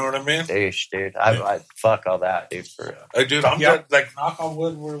 You know what I mean? Dude. I fuck all that, dude, for real. Dude, I'm done. Like, knock on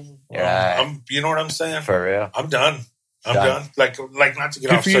wood. You know what I'm saying? For real. I'm done. I'm done. Like not to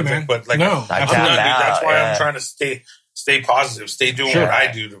get off subject, but like, no, I'm done, dude. That's why I'm trying to stay positive, stay doing what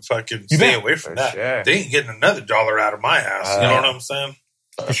I do to fucking stay away from that. Sure. They ain't getting another dollar out of my ass. You know what I'm saying?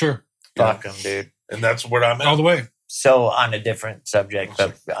 For sure. Fuck them, dude. And that's where I'm at. All the way. So, on a different subject,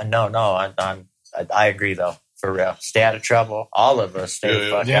 but I agree, though. For real. Stay out of trouble. All of us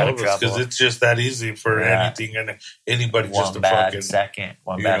stay out of trouble. Because it's just that easy for anything and anybody just to fucking...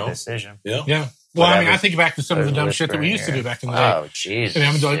 One bad decision. Yeah. Well, I mean, I think back to some of the dumb shit that we used to do back in the day. Oh, jeez.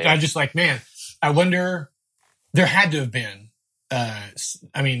 I'm just like, man, I wonder... There had to have been,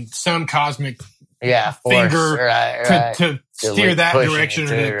 some cosmic finger to steer that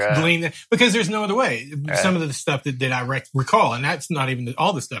direction or to glean that, because there's no other way. Some of the stuff that I recall, and that's not even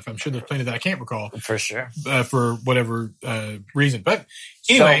all the stuff. I'm sure there's plenty that I can't recall. For sure. For whatever reason. But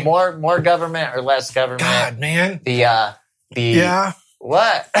anyway. So more government or less government? God, man.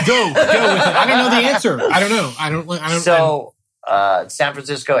 What? Go with it. I don't know the answer. I don't know. So, San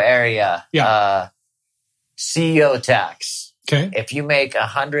Francisco area. Yeah. CEO tax. Okay. If you make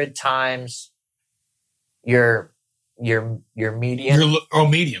 100 times your your median.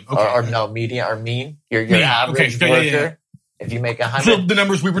 Medium. Okay. Or no, median or mean. Your average worker. Yeah. If you make 100, so the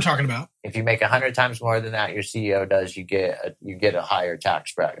numbers we were talking about. If you make 100 times more than that, your CEO does. You get a higher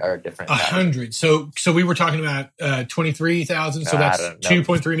tax bracket or a different. 100. So we were talking about 23,000. So that's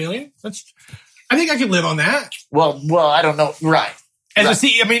 2.3 million. I think I could live on that. Well, I don't know. Right. As a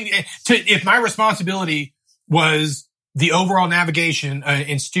CEO, I mean, if my responsibility was the overall navigation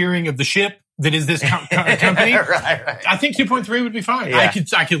and steering of the ship that is this company, right. I think 2.3 would be fine. Yeah.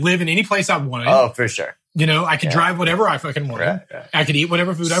 I could live in any place I wanted. Oh, for sure. You know, I could drive whatever I fucking wanted. Right. I could eat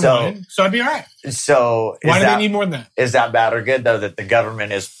whatever food I wanted. So I'd be all right. So why do they need more than that? Is that bad or good, though, that the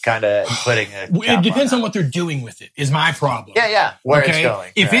government is kind of putting a It depends on what they're doing with it, is my problem. Yeah. Where it's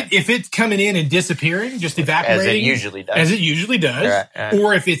going. If it's coming in and disappearing, just evaporating. As it usually does. Right.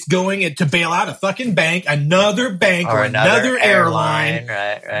 Or if it's going to bail out a fucking bank, another bank, or another airline.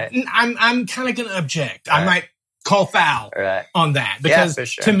 Right. I'm kind of going to object. I might call foul on that. Because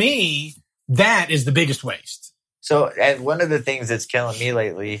to me, that is the biggest waste. So, and one of the things that's killing me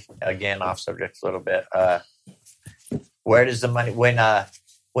lately, again, off subject a little bit, where does the money,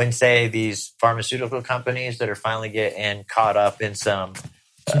 when say these pharmaceutical companies that are finally getting caught up in some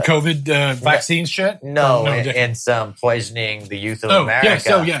COVID vaccine shit? No, in some poisoning the youth of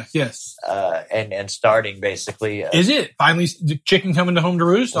America. Yes. And starting basically. Is it finally the chicken coming home to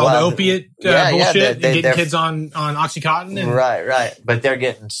roost? All the opiate bullshit, getting kids on OxyContin? And... Right. But they're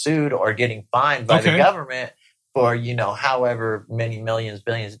getting sued or getting fined by the government for, however many millions,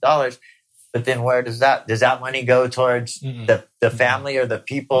 billions of dollars. But then where does that money go towards the family or the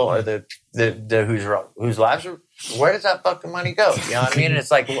people or the whose lives are, where does that fucking money go? You know what I mean? It's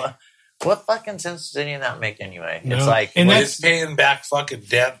like, what fucking sense does any of that make anyway? No. It's like, and it's paying back fucking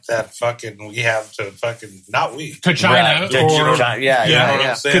debt that fucking we have to fucking, not we. To China. Right. Or, China. Yeah. You know what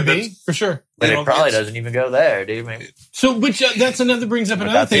I'm saying? Could be, for sure. But it probably doesn't even go there, dude. Maybe. So, which that brings up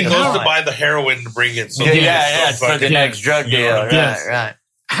another thing. It goes to buy the heroin to bring it. So it's for the next drug deal. Right.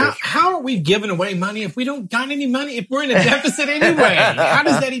 How are we giving away money if we don't got any money? If we're in a deficit anyway, how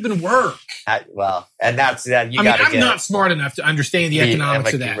does that even work? And that's that. I'm not smart enough to understand the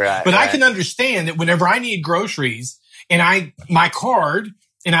economics of that, but I can understand that whenever I need groceries and my card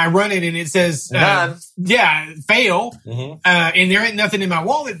and I run it and it says fail, and there ain't nothing in my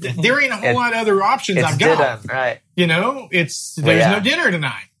wallet. There ain't a whole lot of other options I've got. Right? There's no dinner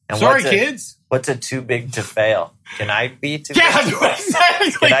tonight. And sorry, kids. What's a too big to fail? Can I be too big?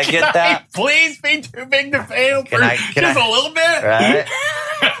 Exactly. Can I get that? Please be too big to fail for just a little bit? Right?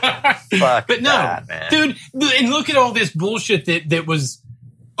 Fuck but no, that, man. Dude, and look at all this bullshit that was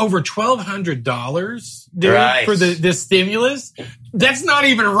over $1,200 for this stimulus. That's not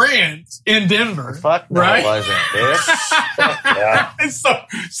even rent in Denver. Fuck no, right? It wasn't, dude. Yeah.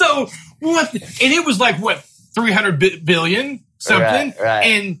 So what? And it was like, what, 300 billion something?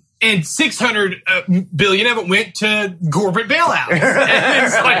 Right. And 600 billion of it went to corporate bailouts. And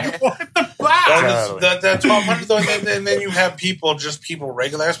it's like, what the fuck? That 1,200 though, and then you have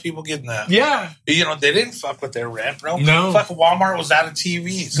regular ass people getting that. Yeah. They didn't fuck with their rent, bro. No. Fucking Walmart was out of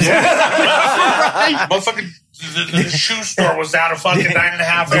TVs. Motherfucking the shoe store was out of fucking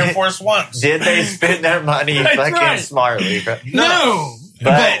 9.5 Air Force Ones. Did they spend their money fucking smartly, bro? No.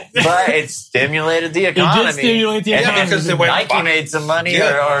 But it stimulated the economy. It did stimulate the economy. Because Nike made some money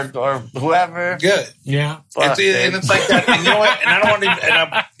or whoever. Good. Yeah. And it's like that. And you know what? And I don't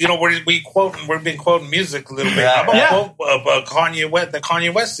want to, we've been quoting music a little bit. How about Kanye West, the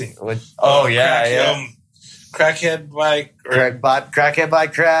Kanye West thing? Crackhead by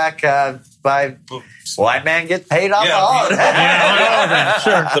crack, by white man gets paid off all of that.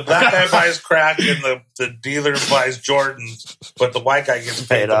 Sure. The black guy buys crack and the dealer buys Jordans, but the white guy gets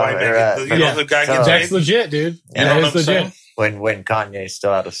paid. The white man the guy gets paid. That's legit, dude. That's legit. When Kanye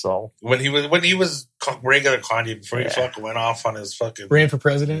still had a soul. When he was regular Kanye before he fucking went off on his fucking ran for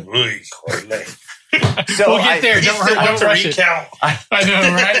president. So we'll get there. Don't rush it. I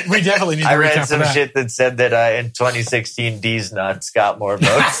know, right? We definitely need to recount. I read some shit that said that in 2016, D's Nuts got more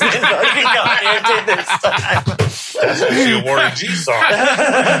votes than Kanye did this time. That's actually a Warren G song.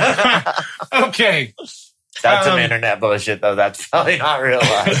 Okay. That's some internet bullshit, though. That's probably not real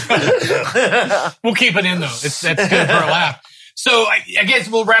life. We'll keep it in, though. That's good for a laugh. So I guess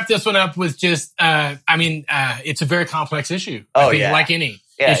we'll wrap this one up with just, it's a very complex issue. Like any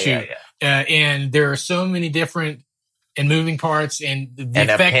issue. And there are so many different and moving parts and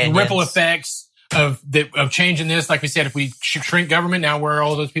the ripple effects of changing this. Like we said, if we shrink government, now where are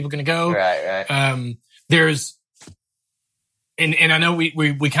all those people going to go? Right. There's, and I know we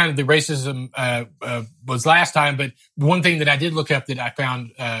kind of, the racism was last time, but one thing that I did look up that I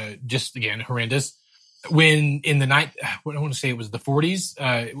found just again horrendous when in the night, what I want to say it was the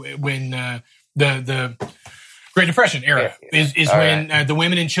 40s, when the Great Depression era is when the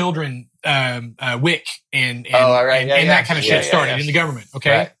women and children WIC and that kind of shit started in the government.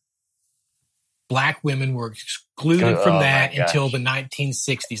 Okay, right. Black women were excluded from that until the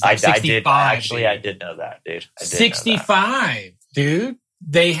 1960s. Like 65. I did know that, dude. 65, dude.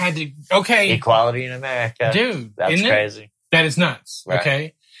 They had to equality in America, dude. That's crazy. That is nuts. Right.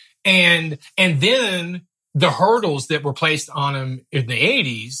 Okay, and then the hurdles that were placed on them in the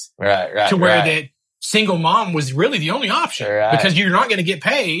 80s, right, to where that single mom was really the only option because you're not going to get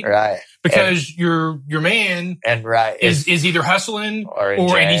paid, because your man is either hustling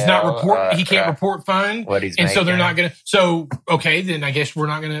or and he's not he can't report fund what he's and making. So they're not going to. So then I guess we're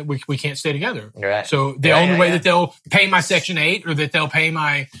not going to. We can't stay together. Right. So the only way that they'll pay my Section 8 or that they'll pay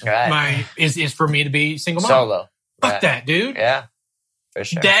my is for me to be single mom. Solo. Fuck that, dude. Yeah. For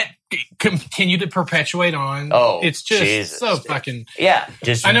sure. That continue to perpetuate on. Oh, it's just Jesus, so fucking. Yeah,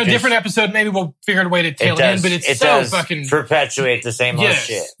 I know different episode. Maybe we'll figure out a way to tail it in, but it's so fucking perpetuate the same old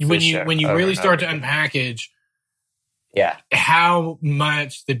shit. When you really start to unpackage, how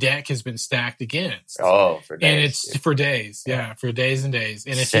much the deck has been stacked against. Oh, for days, and it's for days, for days and days,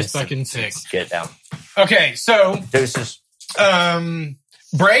 and it's just fucking sick. Get down. Okay, so deuces.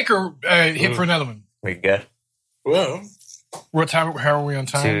 Break or hit for another one. We good? Well. What time? How are we on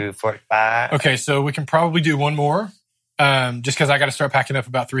time? 2:45. Okay, so we can probably do one more, just because I got to start packing up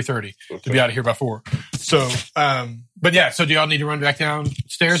about 3:30 to be out of here by 4. So, but yeah. So, do y'all need to run back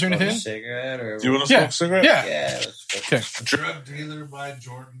downstairs or anything? A cigarette or do you want to smoke a cigarette? Yeah. Okay. Drug dealer by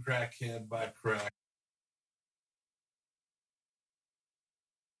Jordan, crackhead by crack.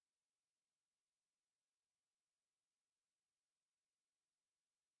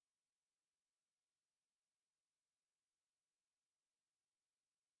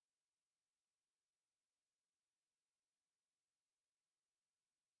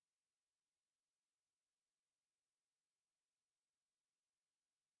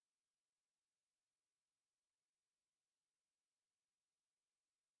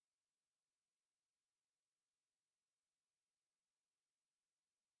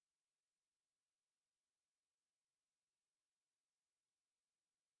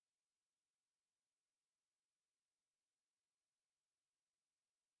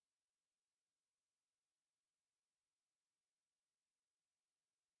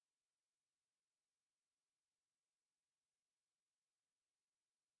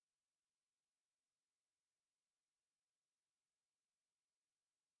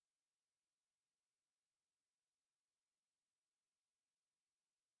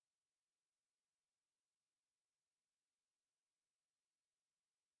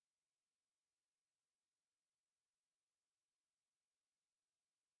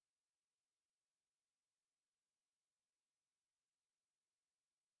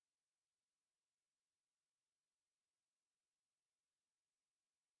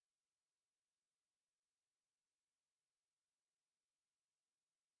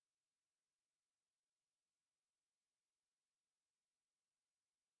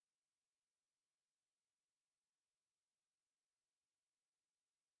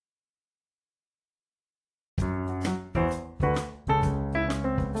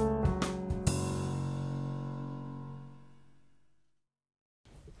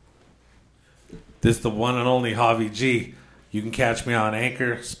 This is the one and only Javi G. You can catch me on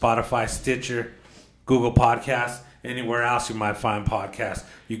Anchor, Spotify, Stitcher, Google Podcasts, anywhere else you might find podcasts.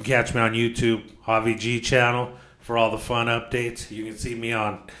 You can catch me on YouTube, Javi G channel, for all the fun updates. You can see me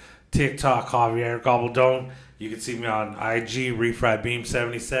on TikTok, Javier Gobbledome. You can see me on IG, Refried Beam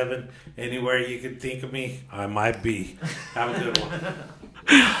 77. Anywhere you can think of me, I might be. Have a good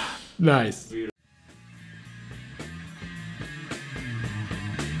one. Nice.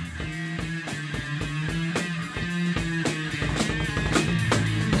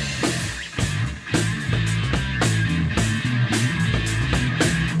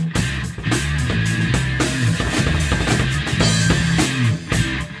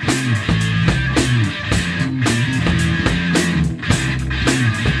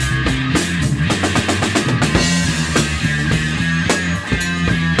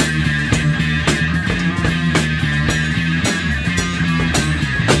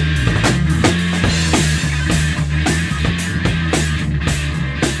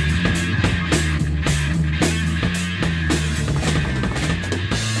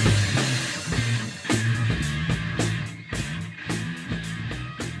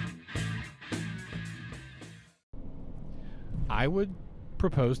 I would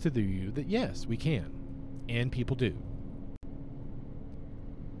propose to you that yes, we can, and people do.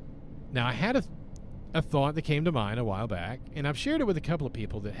 Now, I had a thought that came to mind a while back, and I've shared it with a couple of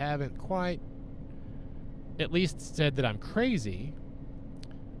people that haven't quite at least said that I'm crazy,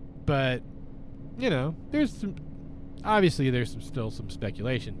 but, you know, there's still some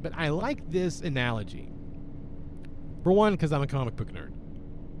speculation, but I like this analogy. For one, because I'm a comic book nerd.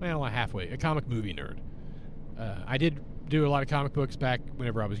 Well, a comic movie nerd. I did do a lot of comic books back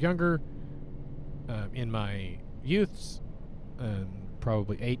whenever I was younger, in my youths,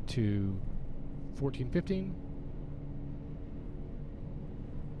 probably 8 to 14, 15.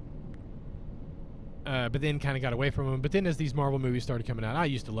 But then kind of got away from them. But then as these Marvel movies started coming out, I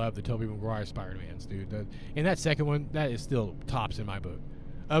used to love the Tobey Maguire Spider-Mans, dude. And that second one, that is still tops in my book.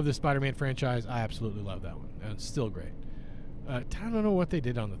 Of the Spider-Man franchise, I absolutely love that one. It's still great. I don't know what they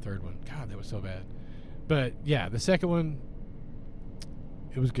did on the third one. God, that was so bad. But yeah, the second one,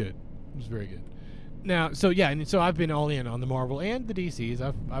 it was good. It was very good. Now, so yeah, and so I've been all in on the Marvel and the DCs.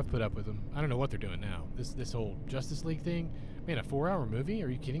 I've put up with them. I don't know what they're doing now. This whole Justice League thing. Man, a 4-hour movie? Are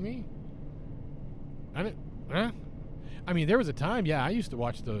you kidding me? I mean, there was a time, yeah, I used to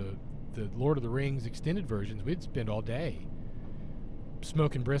watch the Lord of the Rings extended versions. We'd spend all day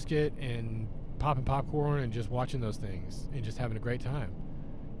smoking brisket and popping popcorn and just watching those things and just having a great time.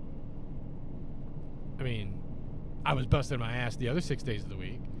 I mean, I was busting my ass the other 6 days of the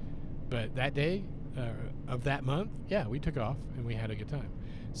week, but that day of that month, yeah, we took off and we had a good time.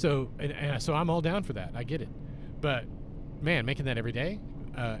 So, and so I'm all down for that. I get it. But man, making that every day,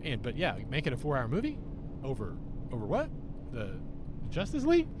 but yeah, making a 4-hour movie over what? The Justice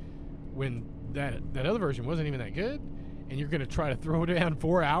League, when that other version wasn't even that good, and you're gonna try to throw down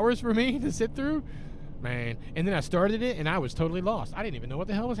 4 hours for me to sit through, man. And then I started it and I was totally lost. I didn't even know what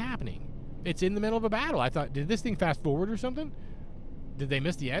the hell was happening. It's in the middle of a battle. I thought, did this thing fast forward or something? Did they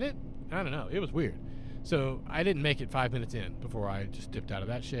miss the edit? I don't know. It was weird. So I didn't make it 5 minutes in before I just dipped out of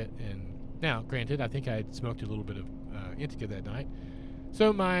that shit. And now, granted, I think I had smoked a little bit of indica that night.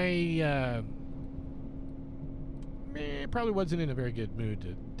 So my probably wasn't in a very good mood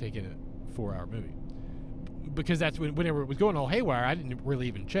to take in a 4-hour movie. Because that's whenever it was going all haywire, I didn't really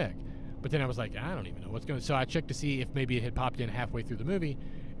even check. But then I was like, I don't even know what's going on. So I checked to see if maybe it had popped in halfway through the movie.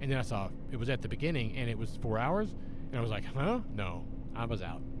 And then I saw it was at the beginning, and it was 4 hours. And I was like, huh? No, I was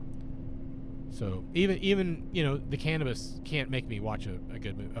out. So even you know, the cannabis can't make me watch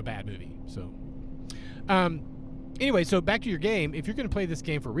a bad movie. So anyway, so back to your game. If you're going to play this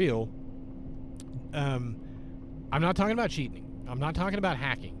game for real, I'm not talking about cheating. I'm not talking about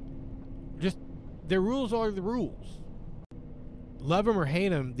hacking. Just the rules are the rules. Love them or hate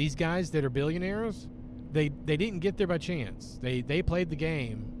them, these guys that are billionaires, they didn't get there by chance. They played the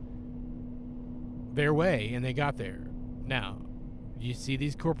game their way, and they got there. Now, you see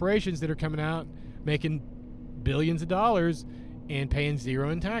these corporations that are coming out making billions of dollars and paying zero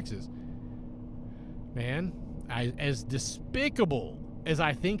in taxes. Man, as despicable as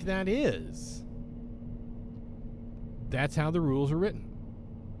I think that is, that's how the rules are written.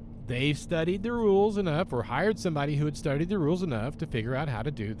 They've studied the rules enough, or hired somebody who had studied the rules enough to figure out how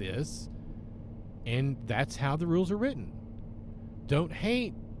to do this, and that's how the rules are written. Don't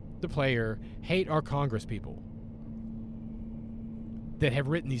hate the player, hate our Congress people that have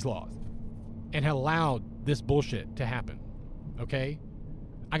written these laws and have allowed this bullshit to happen, okay?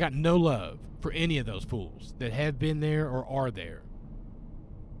 I got no love for any of those fools that have been there or are there.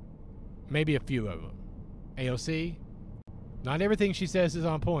 Maybe a few of them. AOC, not everything she says is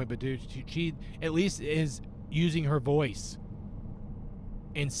on point, but dude, she at least is using her voice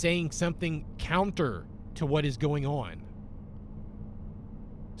and saying something counter to what is going on.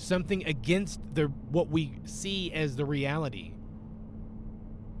 Something against what we see as the reality.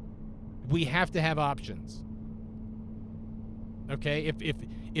 We have to have options. Okay?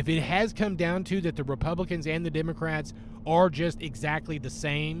 If it has come down to that the Republicans and the Democrats are just exactly the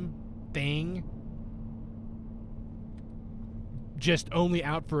same thing, just only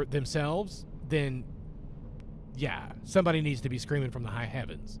out for themselves, then yeah, somebody needs to be screaming from the high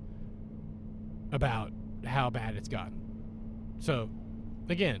heavens about how bad it's gotten. So,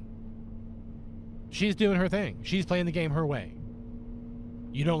 again, she's doing her thing. She's playing the game her way.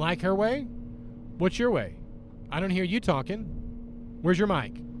 You don't like her way? What's your way? I don't hear you talking. Where's your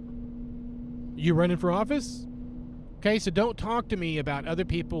mic? You running for office? Okay, so don't talk to me about other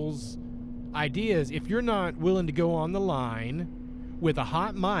people's ideas if you're not willing to go on the line with a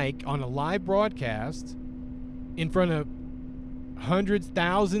hot mic on a live broadcast in front of hundreds,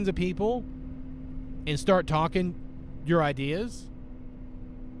 thousands of people and start talking your ideas.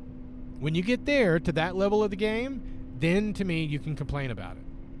 When you get there to that level of the game, then to me you can complain about it.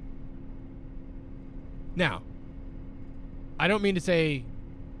 Now, I don't mean to say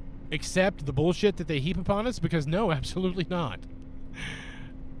accept the bullshit that they heap upon us? Because no, absolutely not.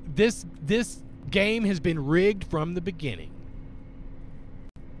 This game has been rigged from the beginning.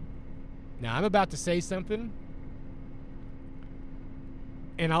 Now, I'm about to say something,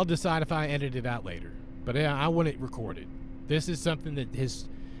 and I'll decide if I edit it out later. But I want it recorded. This is something that this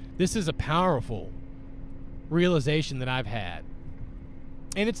is a powerful realization that I've had.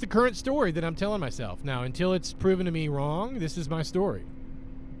 And it's the current story that I'm telling myself. Now, until it's proven to me wrong, this is my story.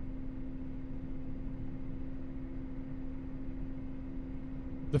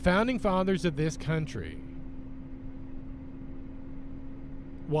 The founding fathers of this country,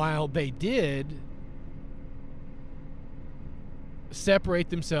 while they did separate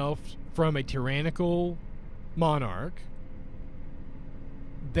themselves from a tyrannical monarch,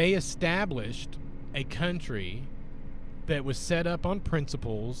 they established a country that was set up on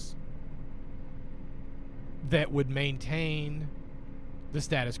principles that would maintain the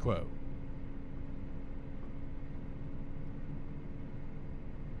status quo.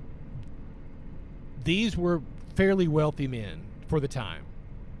 These were fairly wealthy men for the time.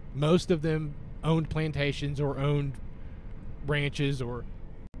 Most of them owned plantations or owned ranches, or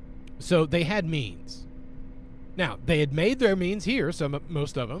so they had means. Now, they had made their means here,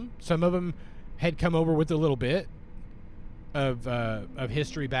 most of them. Some of them had come over with a little bit of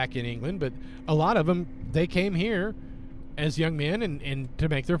history back in England, but a lot of them, they came here as young men and to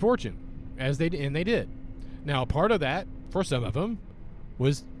make their fortune, and they did. Now, a part of that, for some of them,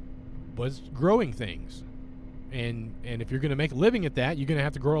 was growing things. And if you're going to make a living at that, you're going to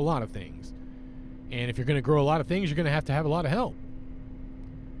have to grow a lot of things. And if you're going to grow a lot of things, you're going to have a lot of help.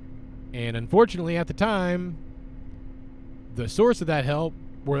 And unfortunately, at the time, the source of that help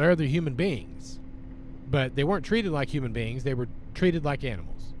were other human beings. But they weren't treated like human beings. They were treated like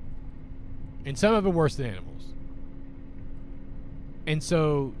animals. And some of them worse than animals. And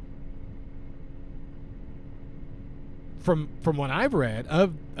so, from what I've read,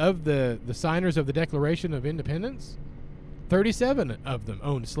 of the signers of the Declaration of Independence, 37 of them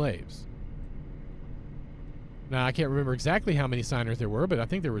owned slaves. Now, I can't remember exactly how many signers there were, but I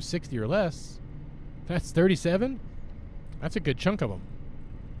think there were 60 or less. That's 37. That's a good chunk of them.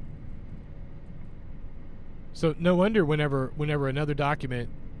 So no wonder whenever another document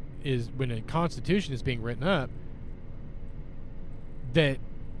when a constitution is being written up, that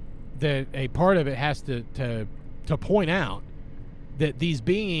a part of it has to point out that these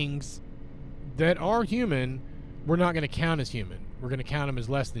beings that are human, we're not going to count as human. We're going to count them as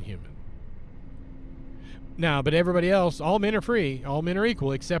less than human. Now, but everybody else, all men are free, all men are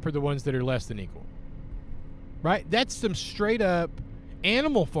equal, except for the ones that are less than equal. Right? That's some straight up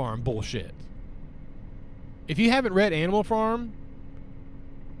Animal Farm bullshit. If you haven't read Animal Farm,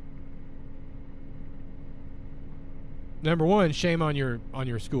 number one, shame on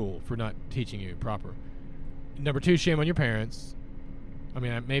your school for not teaching you proper. Number two, shame on your parents. I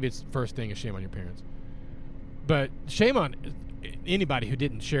mean, maybe it's the first thing is shame on your parents. But shame on anybody who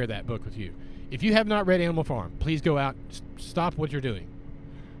didn't share that book with you. If you have not read Animal Farm, please go out, stop what you're doing.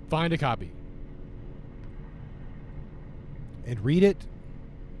 Find a copy. And read it.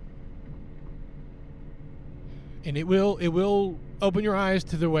 And it will open your eyes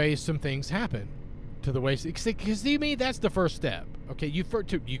to the way some things happen. To the way, because to me, that's the first step. Okay,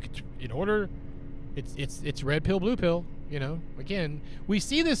 it's red pill, blue pill. You know, again, we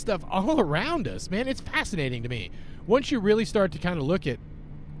see this stuff all around us, man. It's fascinating to me. Once you really start to kind of look at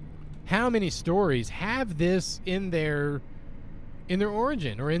how many stories have this in their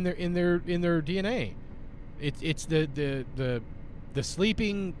origin or in their DNA. It's the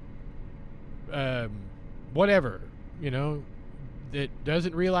sleeping whatever, you know, that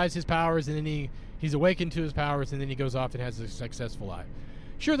doesn't realize his powers, and then he's awakened to his powers, and then he goes off and has a successful life.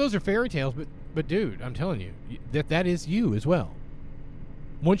 Sure, those are fairy tales, but dude, I'm telling you, that is you as well.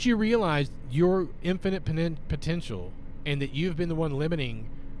 Once you realize your infinite potential and that you've been the one limiting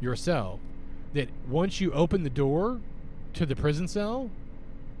yourself, that once you open the door to the prison cell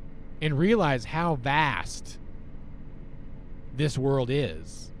and realize how vast this world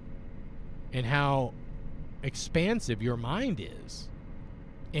is and how expansive your mind is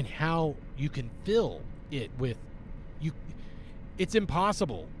and how you can fill it with you, it's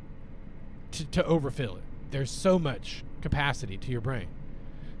impossible to overfill it. There's so much capacity to your brain.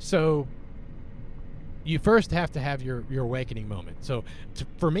 So you first have to have your awakening moment. So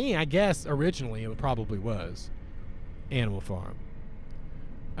for me, I guess originally it probably was Animal Farm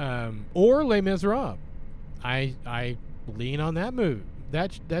or Les Miserables. I lean on that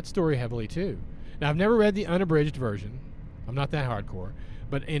that story heavily too. Now, I've never read the unabridged version. I'm not that hardcore.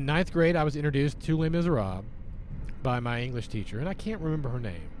 But in 9th grade, I was introduced to Les Miserables by my English teacher, and I can't remember her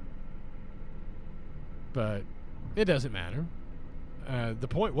name. but it doesn't matter. The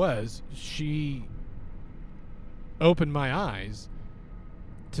point was, she opened my eyes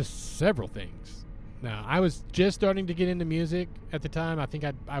to several things. Now, I was just starting to get into music at the time. I think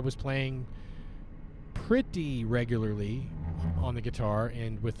I was playing pretty regularly on the guitar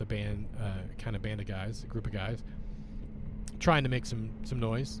and with the band, kind of band of guys, a group of guys, trying to make some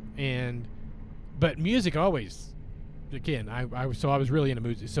noise. But music always, again, I was really into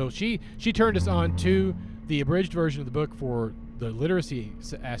music. So she turned us on to the abridged version of the book for the literacy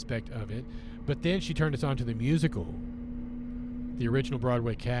aspect of it, but then she turned us on to the musical, the original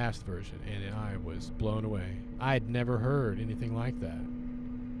Broadway cast version, and I was blown away. I had never heard anything like that,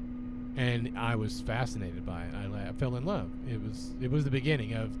 and I was fascinated by it. I fell in love. It was the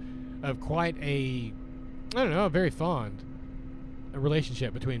beginning of quite a, I don't know, a very fond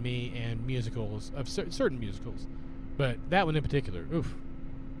relationship between me and musicals, of certain musicals, but that one in particular, oof,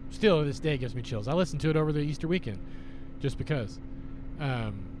 still to this day gives me chills. I listened to it over the Easter weekend just because.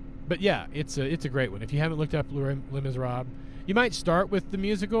 But yeah, it's a great one. If you haven't looked up Les Miserables, you might start with the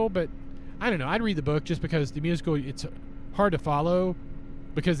musical, but I don't know. I'd read the book just because the musical, it's hard to follow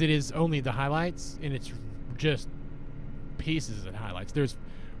because it is only the highlights, and it's just pieces and highlights. There's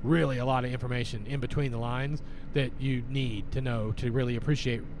really a lot of information in between the lines that you need to know to really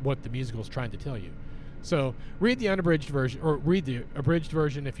appreciate what the musical is trying to tell you. So read the unabridged version, or read the abridged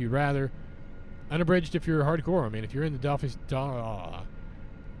version if you'd rather. Unabridged if you're hardcore. I mean, if you're in the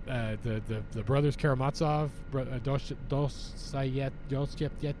the brothers Karamazov,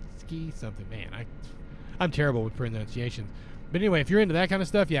 Dostoyevsky, something. Man, I'm terrible with pronunciations. But anyway, if you're into that kind of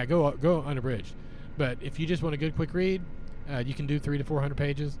stuff, yeah, go unabridged. But if you just want a good quick read, you can do 300 to 400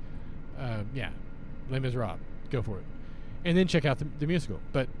 pages. Yeah, Les Miserables, go for it, and then check out the musical.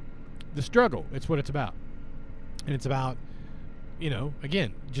 But the struggle, it's what it's about, and it's about,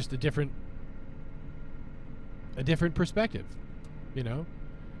 again, just a different perspective.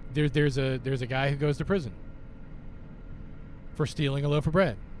 There's a guy who goes to prison for stealing a loaf of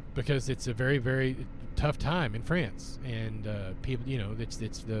bread because it's a very, very tough time in France, and people, it's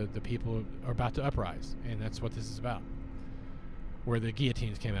the people are about to uprise, and that's what this is about, where the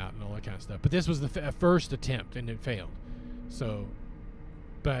guillotines came out and all that kind of stuff. But this was the first attempt, and it failed. So,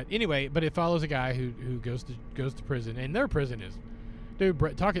 but anyway, it follows a guy who goes to prison, and their prison is, dude,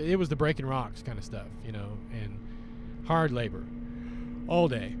 it was the breaking rocks kind of stuff, and hard labor all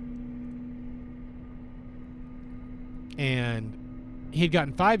day. And he'd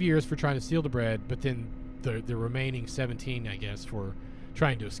gotten 5 years for trying to steal the bread, but then the remaining 17, I guess, for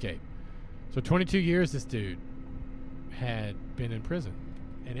trying to escape. So 22 years this dude had been in prison.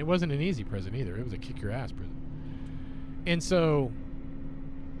 And it wasn't an easy prison either. It was a kick-your-ass prison. And so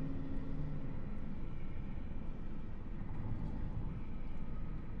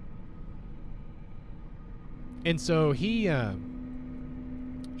he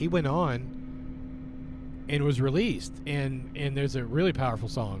went on and was released, and there's a really powerful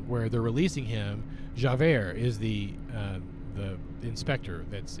song where they're releasing him. Javert is the inspector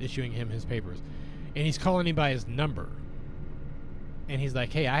that's issuing him his papers, and he's calling him by his number, and he's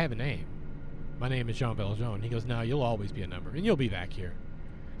like, "Hey, I have a name. My name is Jean Valjean." And he goes, "No, you'll always be a number, and you'll be back here.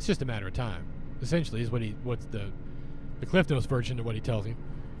 It's just a matter of time." Essentially, is what's the Cliff Notes version of what he tells him.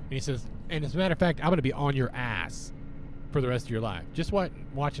 And he says, "And as a matter of fact, I'm going to be on your ass for the rest of your life. Just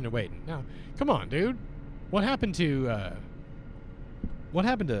watching and waiting." Now, come on, dude. What happened to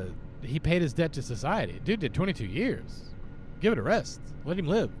he paid his debt to society. Dude did 22 years. Give it a rest. Let him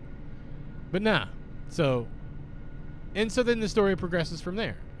live. But nah. So then the story progresses from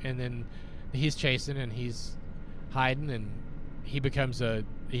there. And then he's chasing and he's hiding, and he becomes a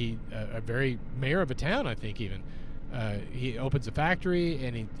very mayor of a town, I think, even. He opens a factory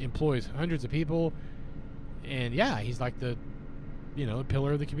and he employs hundreds of people. And yeah, he's like the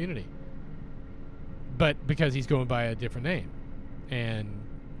pillar of the community. But because he's going by a different name. And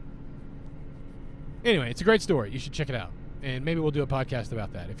anyway, it's a great story. You should check it out. And maybe we'll do a podcast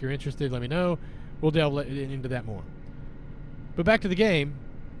about that. If you're interested, let me know. We'll delve into that more. But back to the game.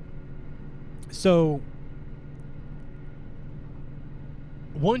 So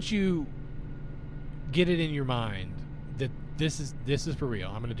once you get it in your mind that this is for real,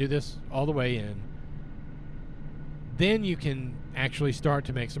 I'm going to do this all the way in, then you can actually start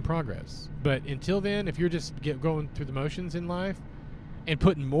to make some progress. But until then, if you're just going through the motions in life and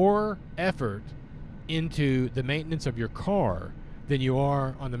putting more effort into the maintenance of your car than you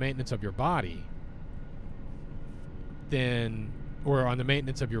are on the maintenance of your body, or on the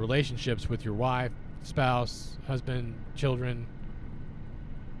maintenance of your relationships with your wife, spouse, husband, children,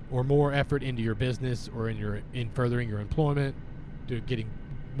 or more effort into your business or in furthering your employment, to getting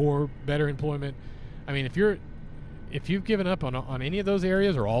better employment, I mean, if you've given up on any of those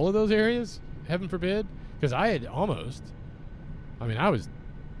areas or all of those areas, heaven forbid, because I had almost. I mean,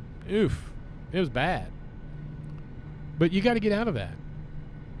 it was bad. But you got to get out of that.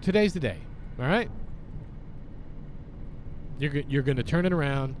 Today's the day, all right? You're going to turn it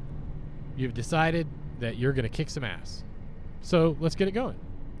around. You've decided that you're going to kick some ass. So let's get it going.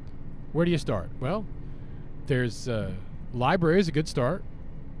 Where do you start? Well, there's library is a good start.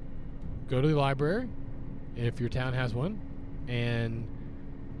 Go to the library if your town has one, and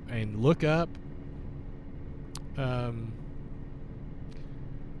look up.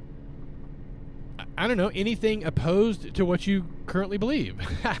 I don't know, anything opposed to what you currently believe.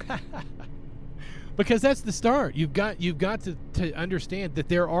 Because that's the start. You've got to understand that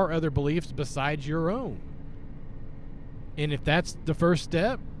there are other beliefs besides your own. And if that's the first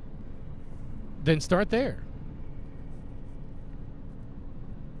step, then start there.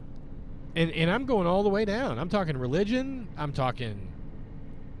 And I'm going all the way down. I'm talking religion. I'm talking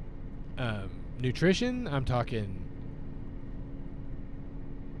nutrition. I'm talking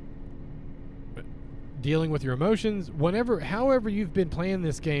dealing with your emotions. However you've been playing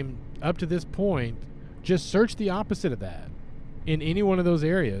this game up to this point, just search the opposite of that in any one of those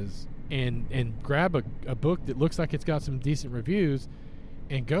areas and grab a book that looks like it's got some decent reviews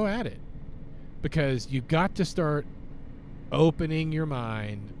and go at it. Because you've got to start opening your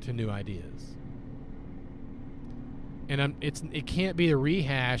mind to new ideas. And it can't be a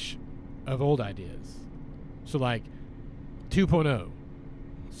rehash of old ideas. So like 2.0.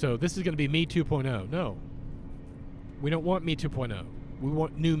 So this is going to be me 2.0. No. We don't want me 2.0. We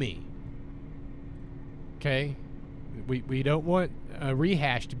want new me. Okay? We don't want a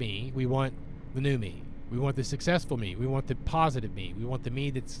rehashed me. We want the new me. We want the successful me. We want the positive me. We want the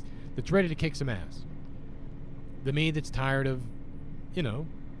me that's ready to kick some ass. The me that's tired of,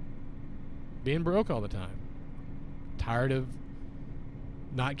 being broke all the time. Tired of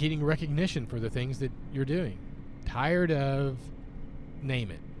not getting recognition for the things that you're doing. Tired of, name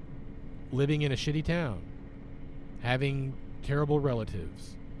it, living in a shitty town. Having terrible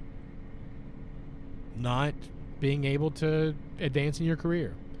relatives. Not being able to advance in your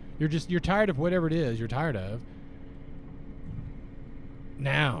career. You're tired of whatever it is you're tired of.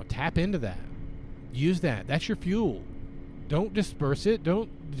 Now, tap into that. Use that. That's your fuel. Don't disperse it.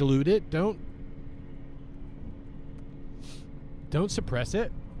 Don't dilute it. Don't suppress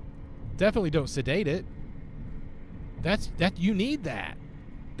it. Definitely don't sedate it. You need that.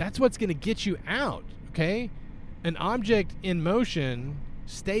 That's what's going to get you out, okay? An object in motion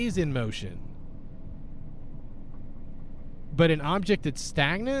stays in motion. But an object that's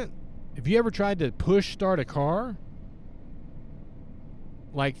stagnant, have you ever tried to push start a car?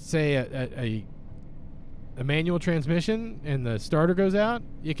 Like, say, a manual transmission and the starter goes out?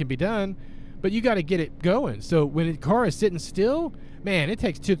 It can be done, but you got to get it going. So when a car is sitting still, man, it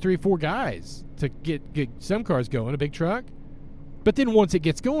takes 2, 3, 4 guys to get some cars going, a big truck. But then once it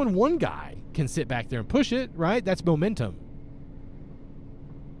gets going, one guy can sit back there and push it, right? That's momentum.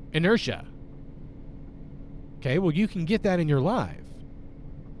 Inertia. Okay, well, you can get that in your life.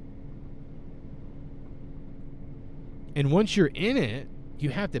 And once you're in it, you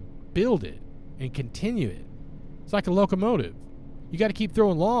have to build it and continue it. It's like a locomotive. You got to keep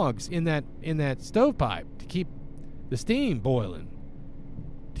throwing logs in that stovepipe to keep the steam boiling,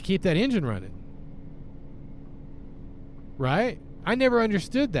 to keep that engine running. Right? I never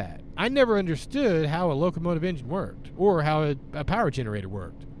understood that. I never understood how a locomotive engine worked or how a power generator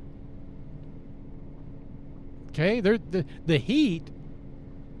worked. Okay? The heat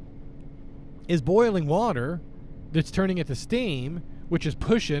is boiling water that's turning it to steam, which is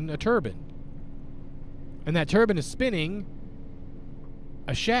pushing a turbine. And that turbine is spinning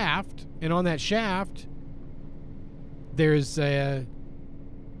a shaft, and on that shaft, there's is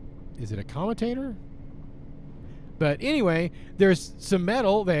it a commutator? But anyway, there's some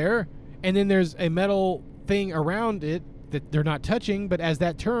metal there, and then there's a metal thing around it that they're not touching, but as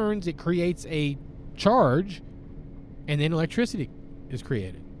that turns, it creates a charge, and then electricity is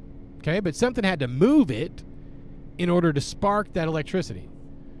created. Okay, but something had to move it in order to spark that electricity,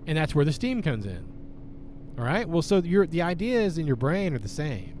 and that's where the steam comes in. All right, well, so the ideas in your brain are the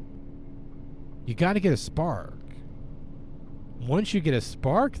same. You got to get a spark. Once you get a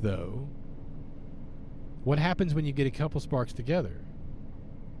spark, though, what happens when you get a couple sparks together?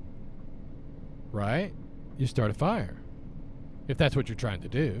 Right? You start a fire. If that's what you're trying to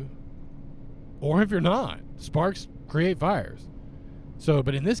do. Or if you're not. Sparks create fires. So,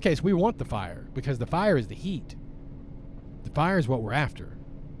 but in this case, we want the fire because the fire is the heat. The fire is what we're after.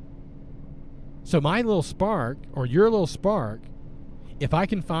 So my little spark, or your little spark, if I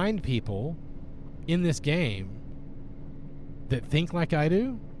can find people in this game that think like I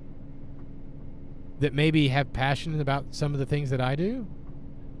do, that maybe have passion about some of the things that I do,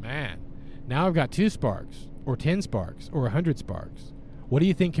 man, now I've got 2 sparks or 10 sparks or 100 sparks. What do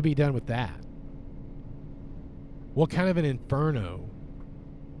you think can be done with that? What kind of an inferno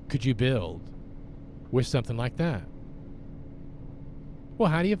could you build with something like that? Well,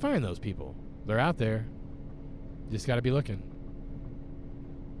 how do you find those people? They're out there. Just got to be looking.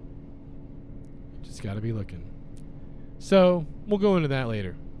 Just got to be looking. So, we'll go into that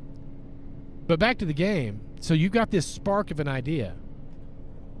later. But back to the game. So you got this spark of an idea.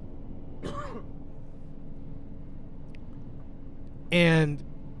 And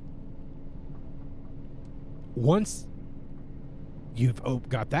once you've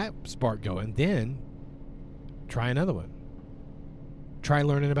got that spark going, then try another one. Try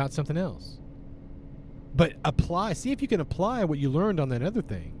learning about something else. But see if you can apply what you learned on that other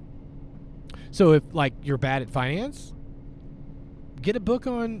thing. So if, like, you're bad at finance, get a book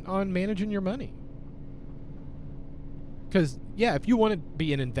on managing your money. Because, yeah, if you want to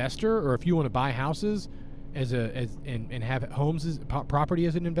be an investor or if you want to buy houses and have homes as property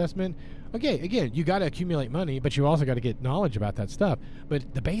as an investment, okay, again, you got to accumulate money, but you also got to get knowledge about that stuff.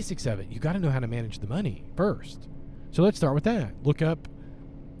 But the basics of it, you got to know how to manage the money first. So let's start with that. Look up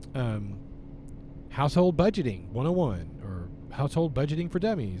Household Budgeting 101 or Household Budgeting for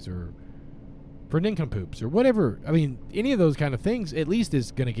Dummies or for nincompoops or whatever. I mean, any of those kind of things at least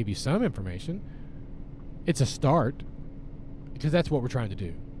is going to give you some information. It's a start because that's what we're trying to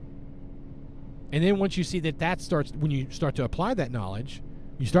do. And then once you see that starts, when you start to apply that knowledge,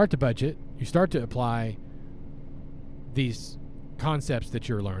 you start to budget, you start to apply these concepts that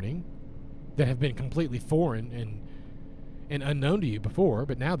you're learning that have been completely foreign and unknown to you before,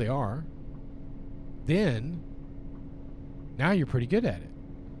 but now they are. Then, now you're pretty good at it.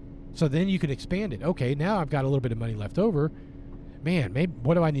 So then you can expand it. Okay, now I've got a little bit of money left over. Man, maybe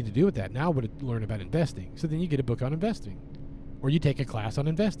what do I need to do with that? Now I would learn about investing. So then you get a book on investing. Or you take a class on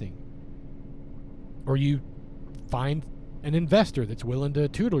investing. Or you find an investor that's willing to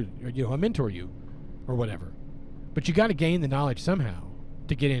tutor, or, mentor you, or whatever. But you got to gain the knowledge somehow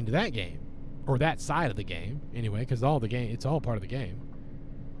to get into that game, or that side of the game, anyway, because it's all part of the game.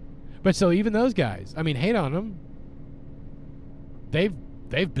 But so even those guys, I mean, hate on them.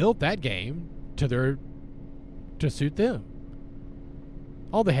 They've built that game to suit them.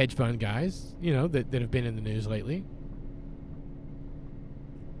 All the hedge fund guys, that have been in the news lately.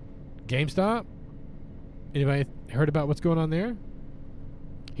 GameStop. Anybody heard about what's going on there?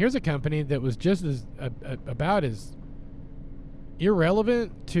 Here's a company that was just as about as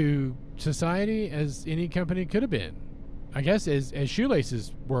irrelevant to society as any company could have been. I guess as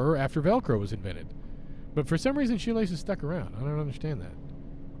shoelaces were after Velcro was invented. But for some reason, shoelaces stuck around. I don't understand that.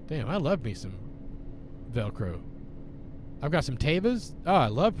 Damn, I love me some Velcro. I've got some Tevas. Oh, I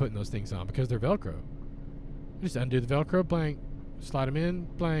love putting those things on because they're Velcro. I just undo the Velcro, blank, slide them in,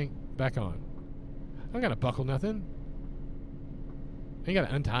 blank, back on. I don't got to buckle nothing. I ain't got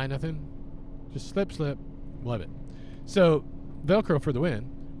to untie nothing. Just slip. Love it. So, Velcro for the win.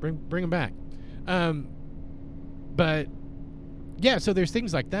 Bring them back. But, yeah, so there's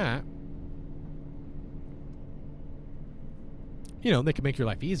things like that. They can make your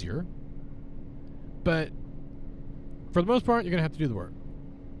life easier. But for the most part, you're going to have to do the work.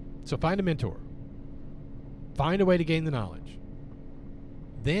 So find a mentor. Find a way to gain the knowledge.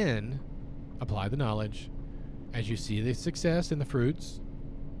 Then apply the knowledge. As you see the success and the fruits,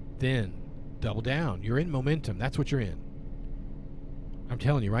 then double down. You're in momentum. That's what you're in. I'm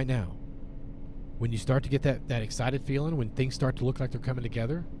telling you right now. When you start to get that excited feeling, when things start to look like they're coming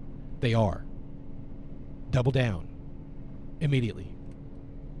together, they are. Double down. Immediately.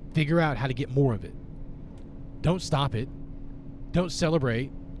 Figure out how to get more of it. Don't stop it. Don't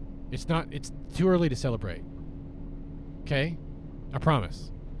celebrate. It's too early to celebrate. Okay? I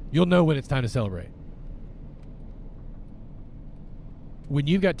promise. You'll know when it's time to celebrate. When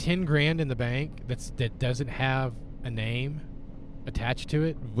you've got 10 grand in the bank that doesn't have a name attached to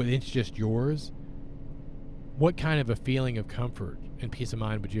it, when it's just yours, what kind of a feeling of comfort and peace of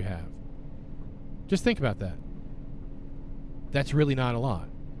mind would you have? Just think about that. That's really not a lot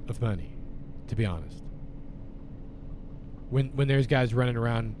of money, to be honest. When there's guys running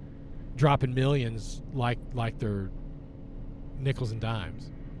around dropping millions like they're nickels and dimes,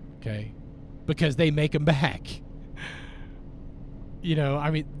 okay? Because they make them back.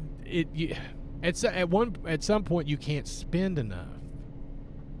 I mean, at some point you can't spend enough.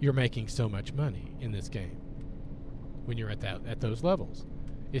 You're making so much money in this game when you're at those levels.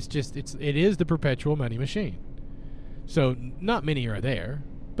 It is the perpetual money machine. So not many are there.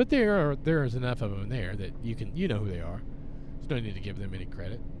 But there is enough of them there that you know who they are. There's no need to give them any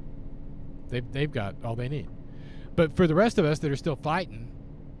credit. They've got all they need. But for the rest of us that are still fighting,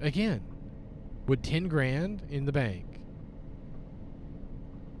 again, would 10 grand in the bank,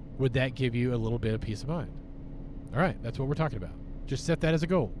 would that give you a little bit of peace of mind? All right, that's what we're talking about. Just set that as a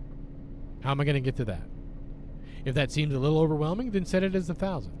goal. How am I going to get to that? If that seems a little overwhelming, then set it as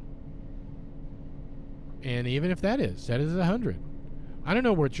 1,000. And even if that is, set it as 100. I don't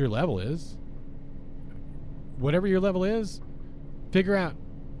know what your level is. Whatever your level is, figure out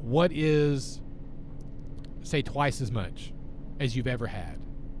what is, say, twice as much as you've ever had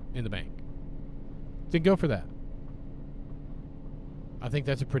in the bank. Then go for that. I think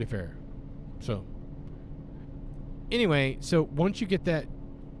that's a pretty fair. So, anyway, so once you get that,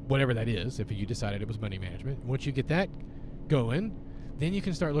 whatever that is, if you decided it was money management, once you get that going, then you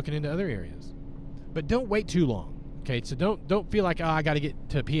can start looking into other areas. But don't wait too long. Okay, so don't feel like, I got to get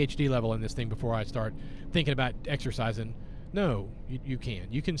to PhD level in this thing before I start thinking about exercising. No, you can.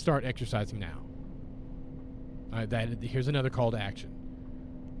 You can start exercising now. Here's another call to action.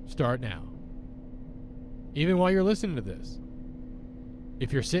 Start now. Even while you're listening to this.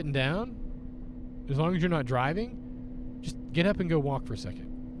 If you're sitting down, as long as you're not driving, just get up and go walk for a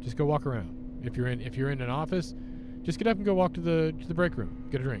second. Just go walk around. If you're in an office, just get up and go walk to the break room.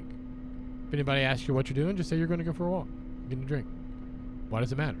 Get a drink. If anybody asks you what you're doing, just say you're going to go for a walk. Get a drink. Why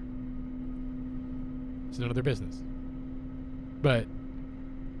does it matter? It's none of their business. But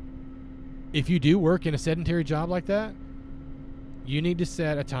if you do work in a sedentary job like that, you need to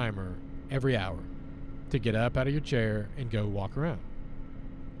set a timer every hour to get up out of your chair and go walk around.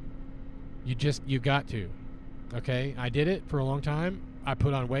 You got to. Okay? I did it for a long time. I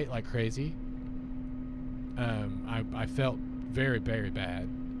put on weight like crazy. I felt very, very bad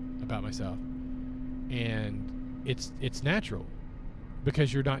about myself. And it's natural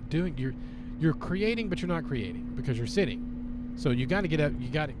because you're not doing, you're creating, but you're not creating because you're sitting. So you got to get up. You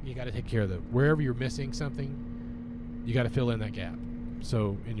got to take care of wherever you're missing something, you got to fill in that gap.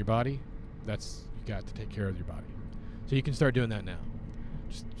 So in your body, you got to take care of your body. So you can start doing that now.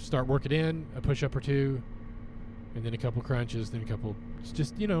 Just start working in a push-up or two, and then a couple crunches, then a couple,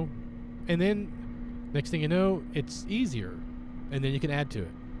 just, and then next thing you know, it's easier, and then you can add to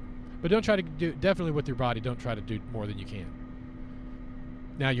it. But don't try to do, definitely with your body, don't try to do more than you can.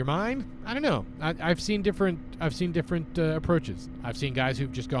 Now your mind, I don't know. I've seen different approaches. I've seen guys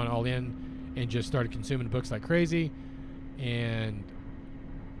who've just gone all in and just started consuming books like crazy, and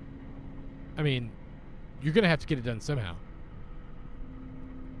I mean, you're gonna have to get it done somehow.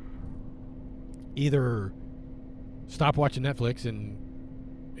 Either stop watching Netflix and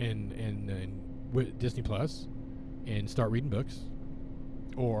Disney Plus and start reading books,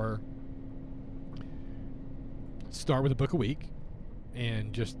 or start with a book a week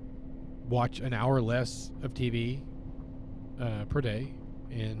and just watch an hour less of TV per day,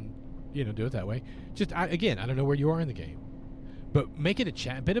 and do it that way. Just I don't know where you are in the game, but make it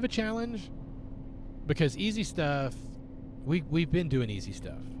a bit of a challenge, because easy stuff, we've been doing easy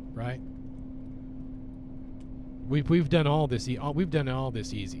stuff, right? We've done all this. We've done all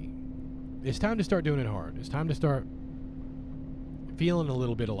this easy. It's time to start doing it hard. It's time to start feeling a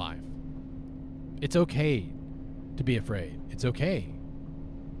little bit alive. It's okay to be afraid. It's okay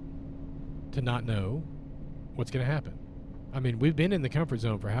to not know what's going to happen. I mean, we've been in the comfort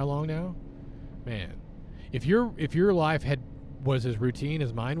zone for how long now? Man, if your life was as routine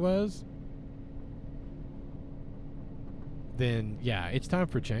as mine was, then yeah, it's time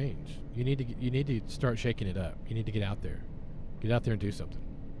for change. You need to start shaking it up. You need to get out there and do something.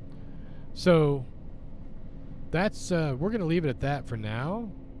 So that's we're going to leave it at that for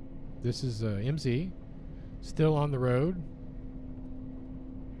now. This is MZ, still on the road.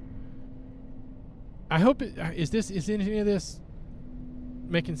 I hope is any of this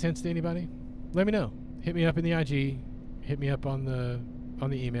making sense to anybody? Let me know. Hit me up in the IG. Hit me up on the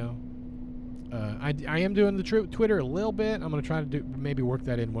email. I am doing the Twitter a little bit. I'm going to try to maybe work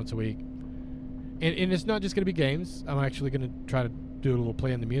that in once a week. And it's not just going to be games. I'm actually going to try to do a little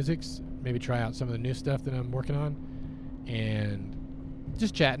play in the musics. Maybe try out some of the new stuff that I'm working on. And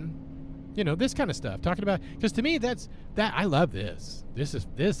just chatting. This kind of stuff. Talking about, because to me, I love this.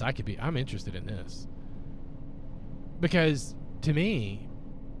 I'm interested in this. Because to me,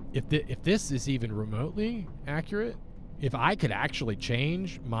 if this is even remotely accurate, if I could actually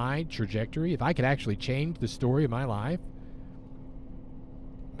change my trajectory, if I could actually change the story of my life,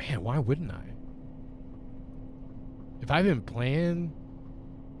 man, why wouldn't I? If I've been playing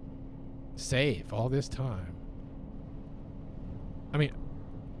safe all this time, I mean,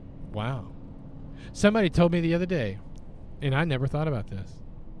 wow. Somebody told me the other day, and I never thought about this.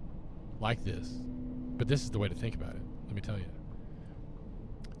 like this, but this is the way to think about it. Let me tell you.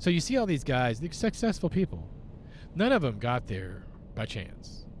 So you see all these guys, these successful people. None of them got there by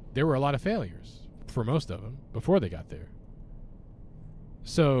chance. There were a lot of failures for most of them before they got there.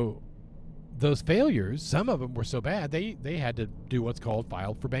 So those failures, some of them were so bad, they had to do what's called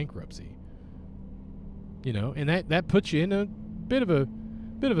file for bankruptcy. You know, and that puts you in a bit of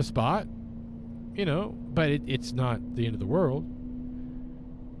a spot, you know, but it's not the end of the world.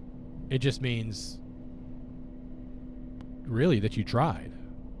 It just means really that you tried.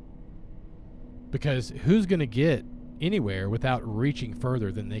 Because who's going to get anywhere without reaching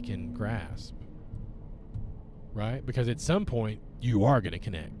further than they can grasp? Right? Because at some point you are going to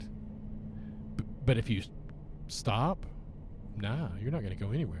connect. But if you stop, you're not going to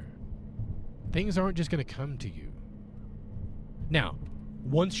go anywhere. Things aren't just going to come to you. Now,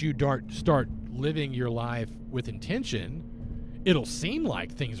 once you start living your life with intention, it'll seem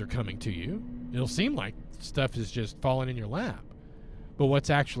like things are coming to you. It'll seem like stuff is just falling in your lap. But what's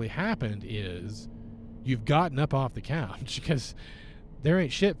actually happened is you've gotten up off the couch, because there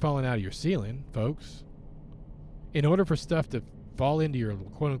ain't shit falling out of your ceiling, folks. In order for stuff to fall into your,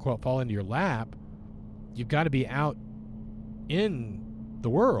 quote-unquote, fall into your lap, you've got to be out in the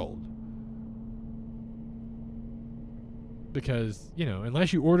world. Because, you know,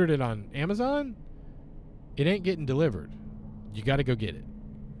 unless you ordered it on Amazon, it ain't getting delivered. You got to go get it.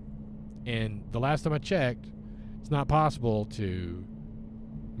 And the last time I checked, it's not possible to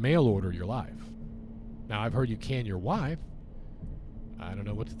mail order your life. Now, I've heard you can your wife. I don't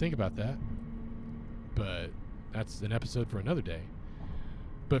know what to think about that. But that's an episode for another day.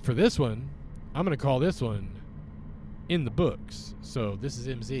 But for this one, I'm going to call this one In the Books. So this is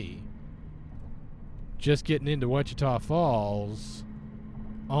MZ. Just getting into Wichita Falls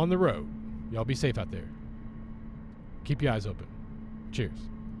on the road. Y'all be safe out there. Keep your eyes open. Cheers.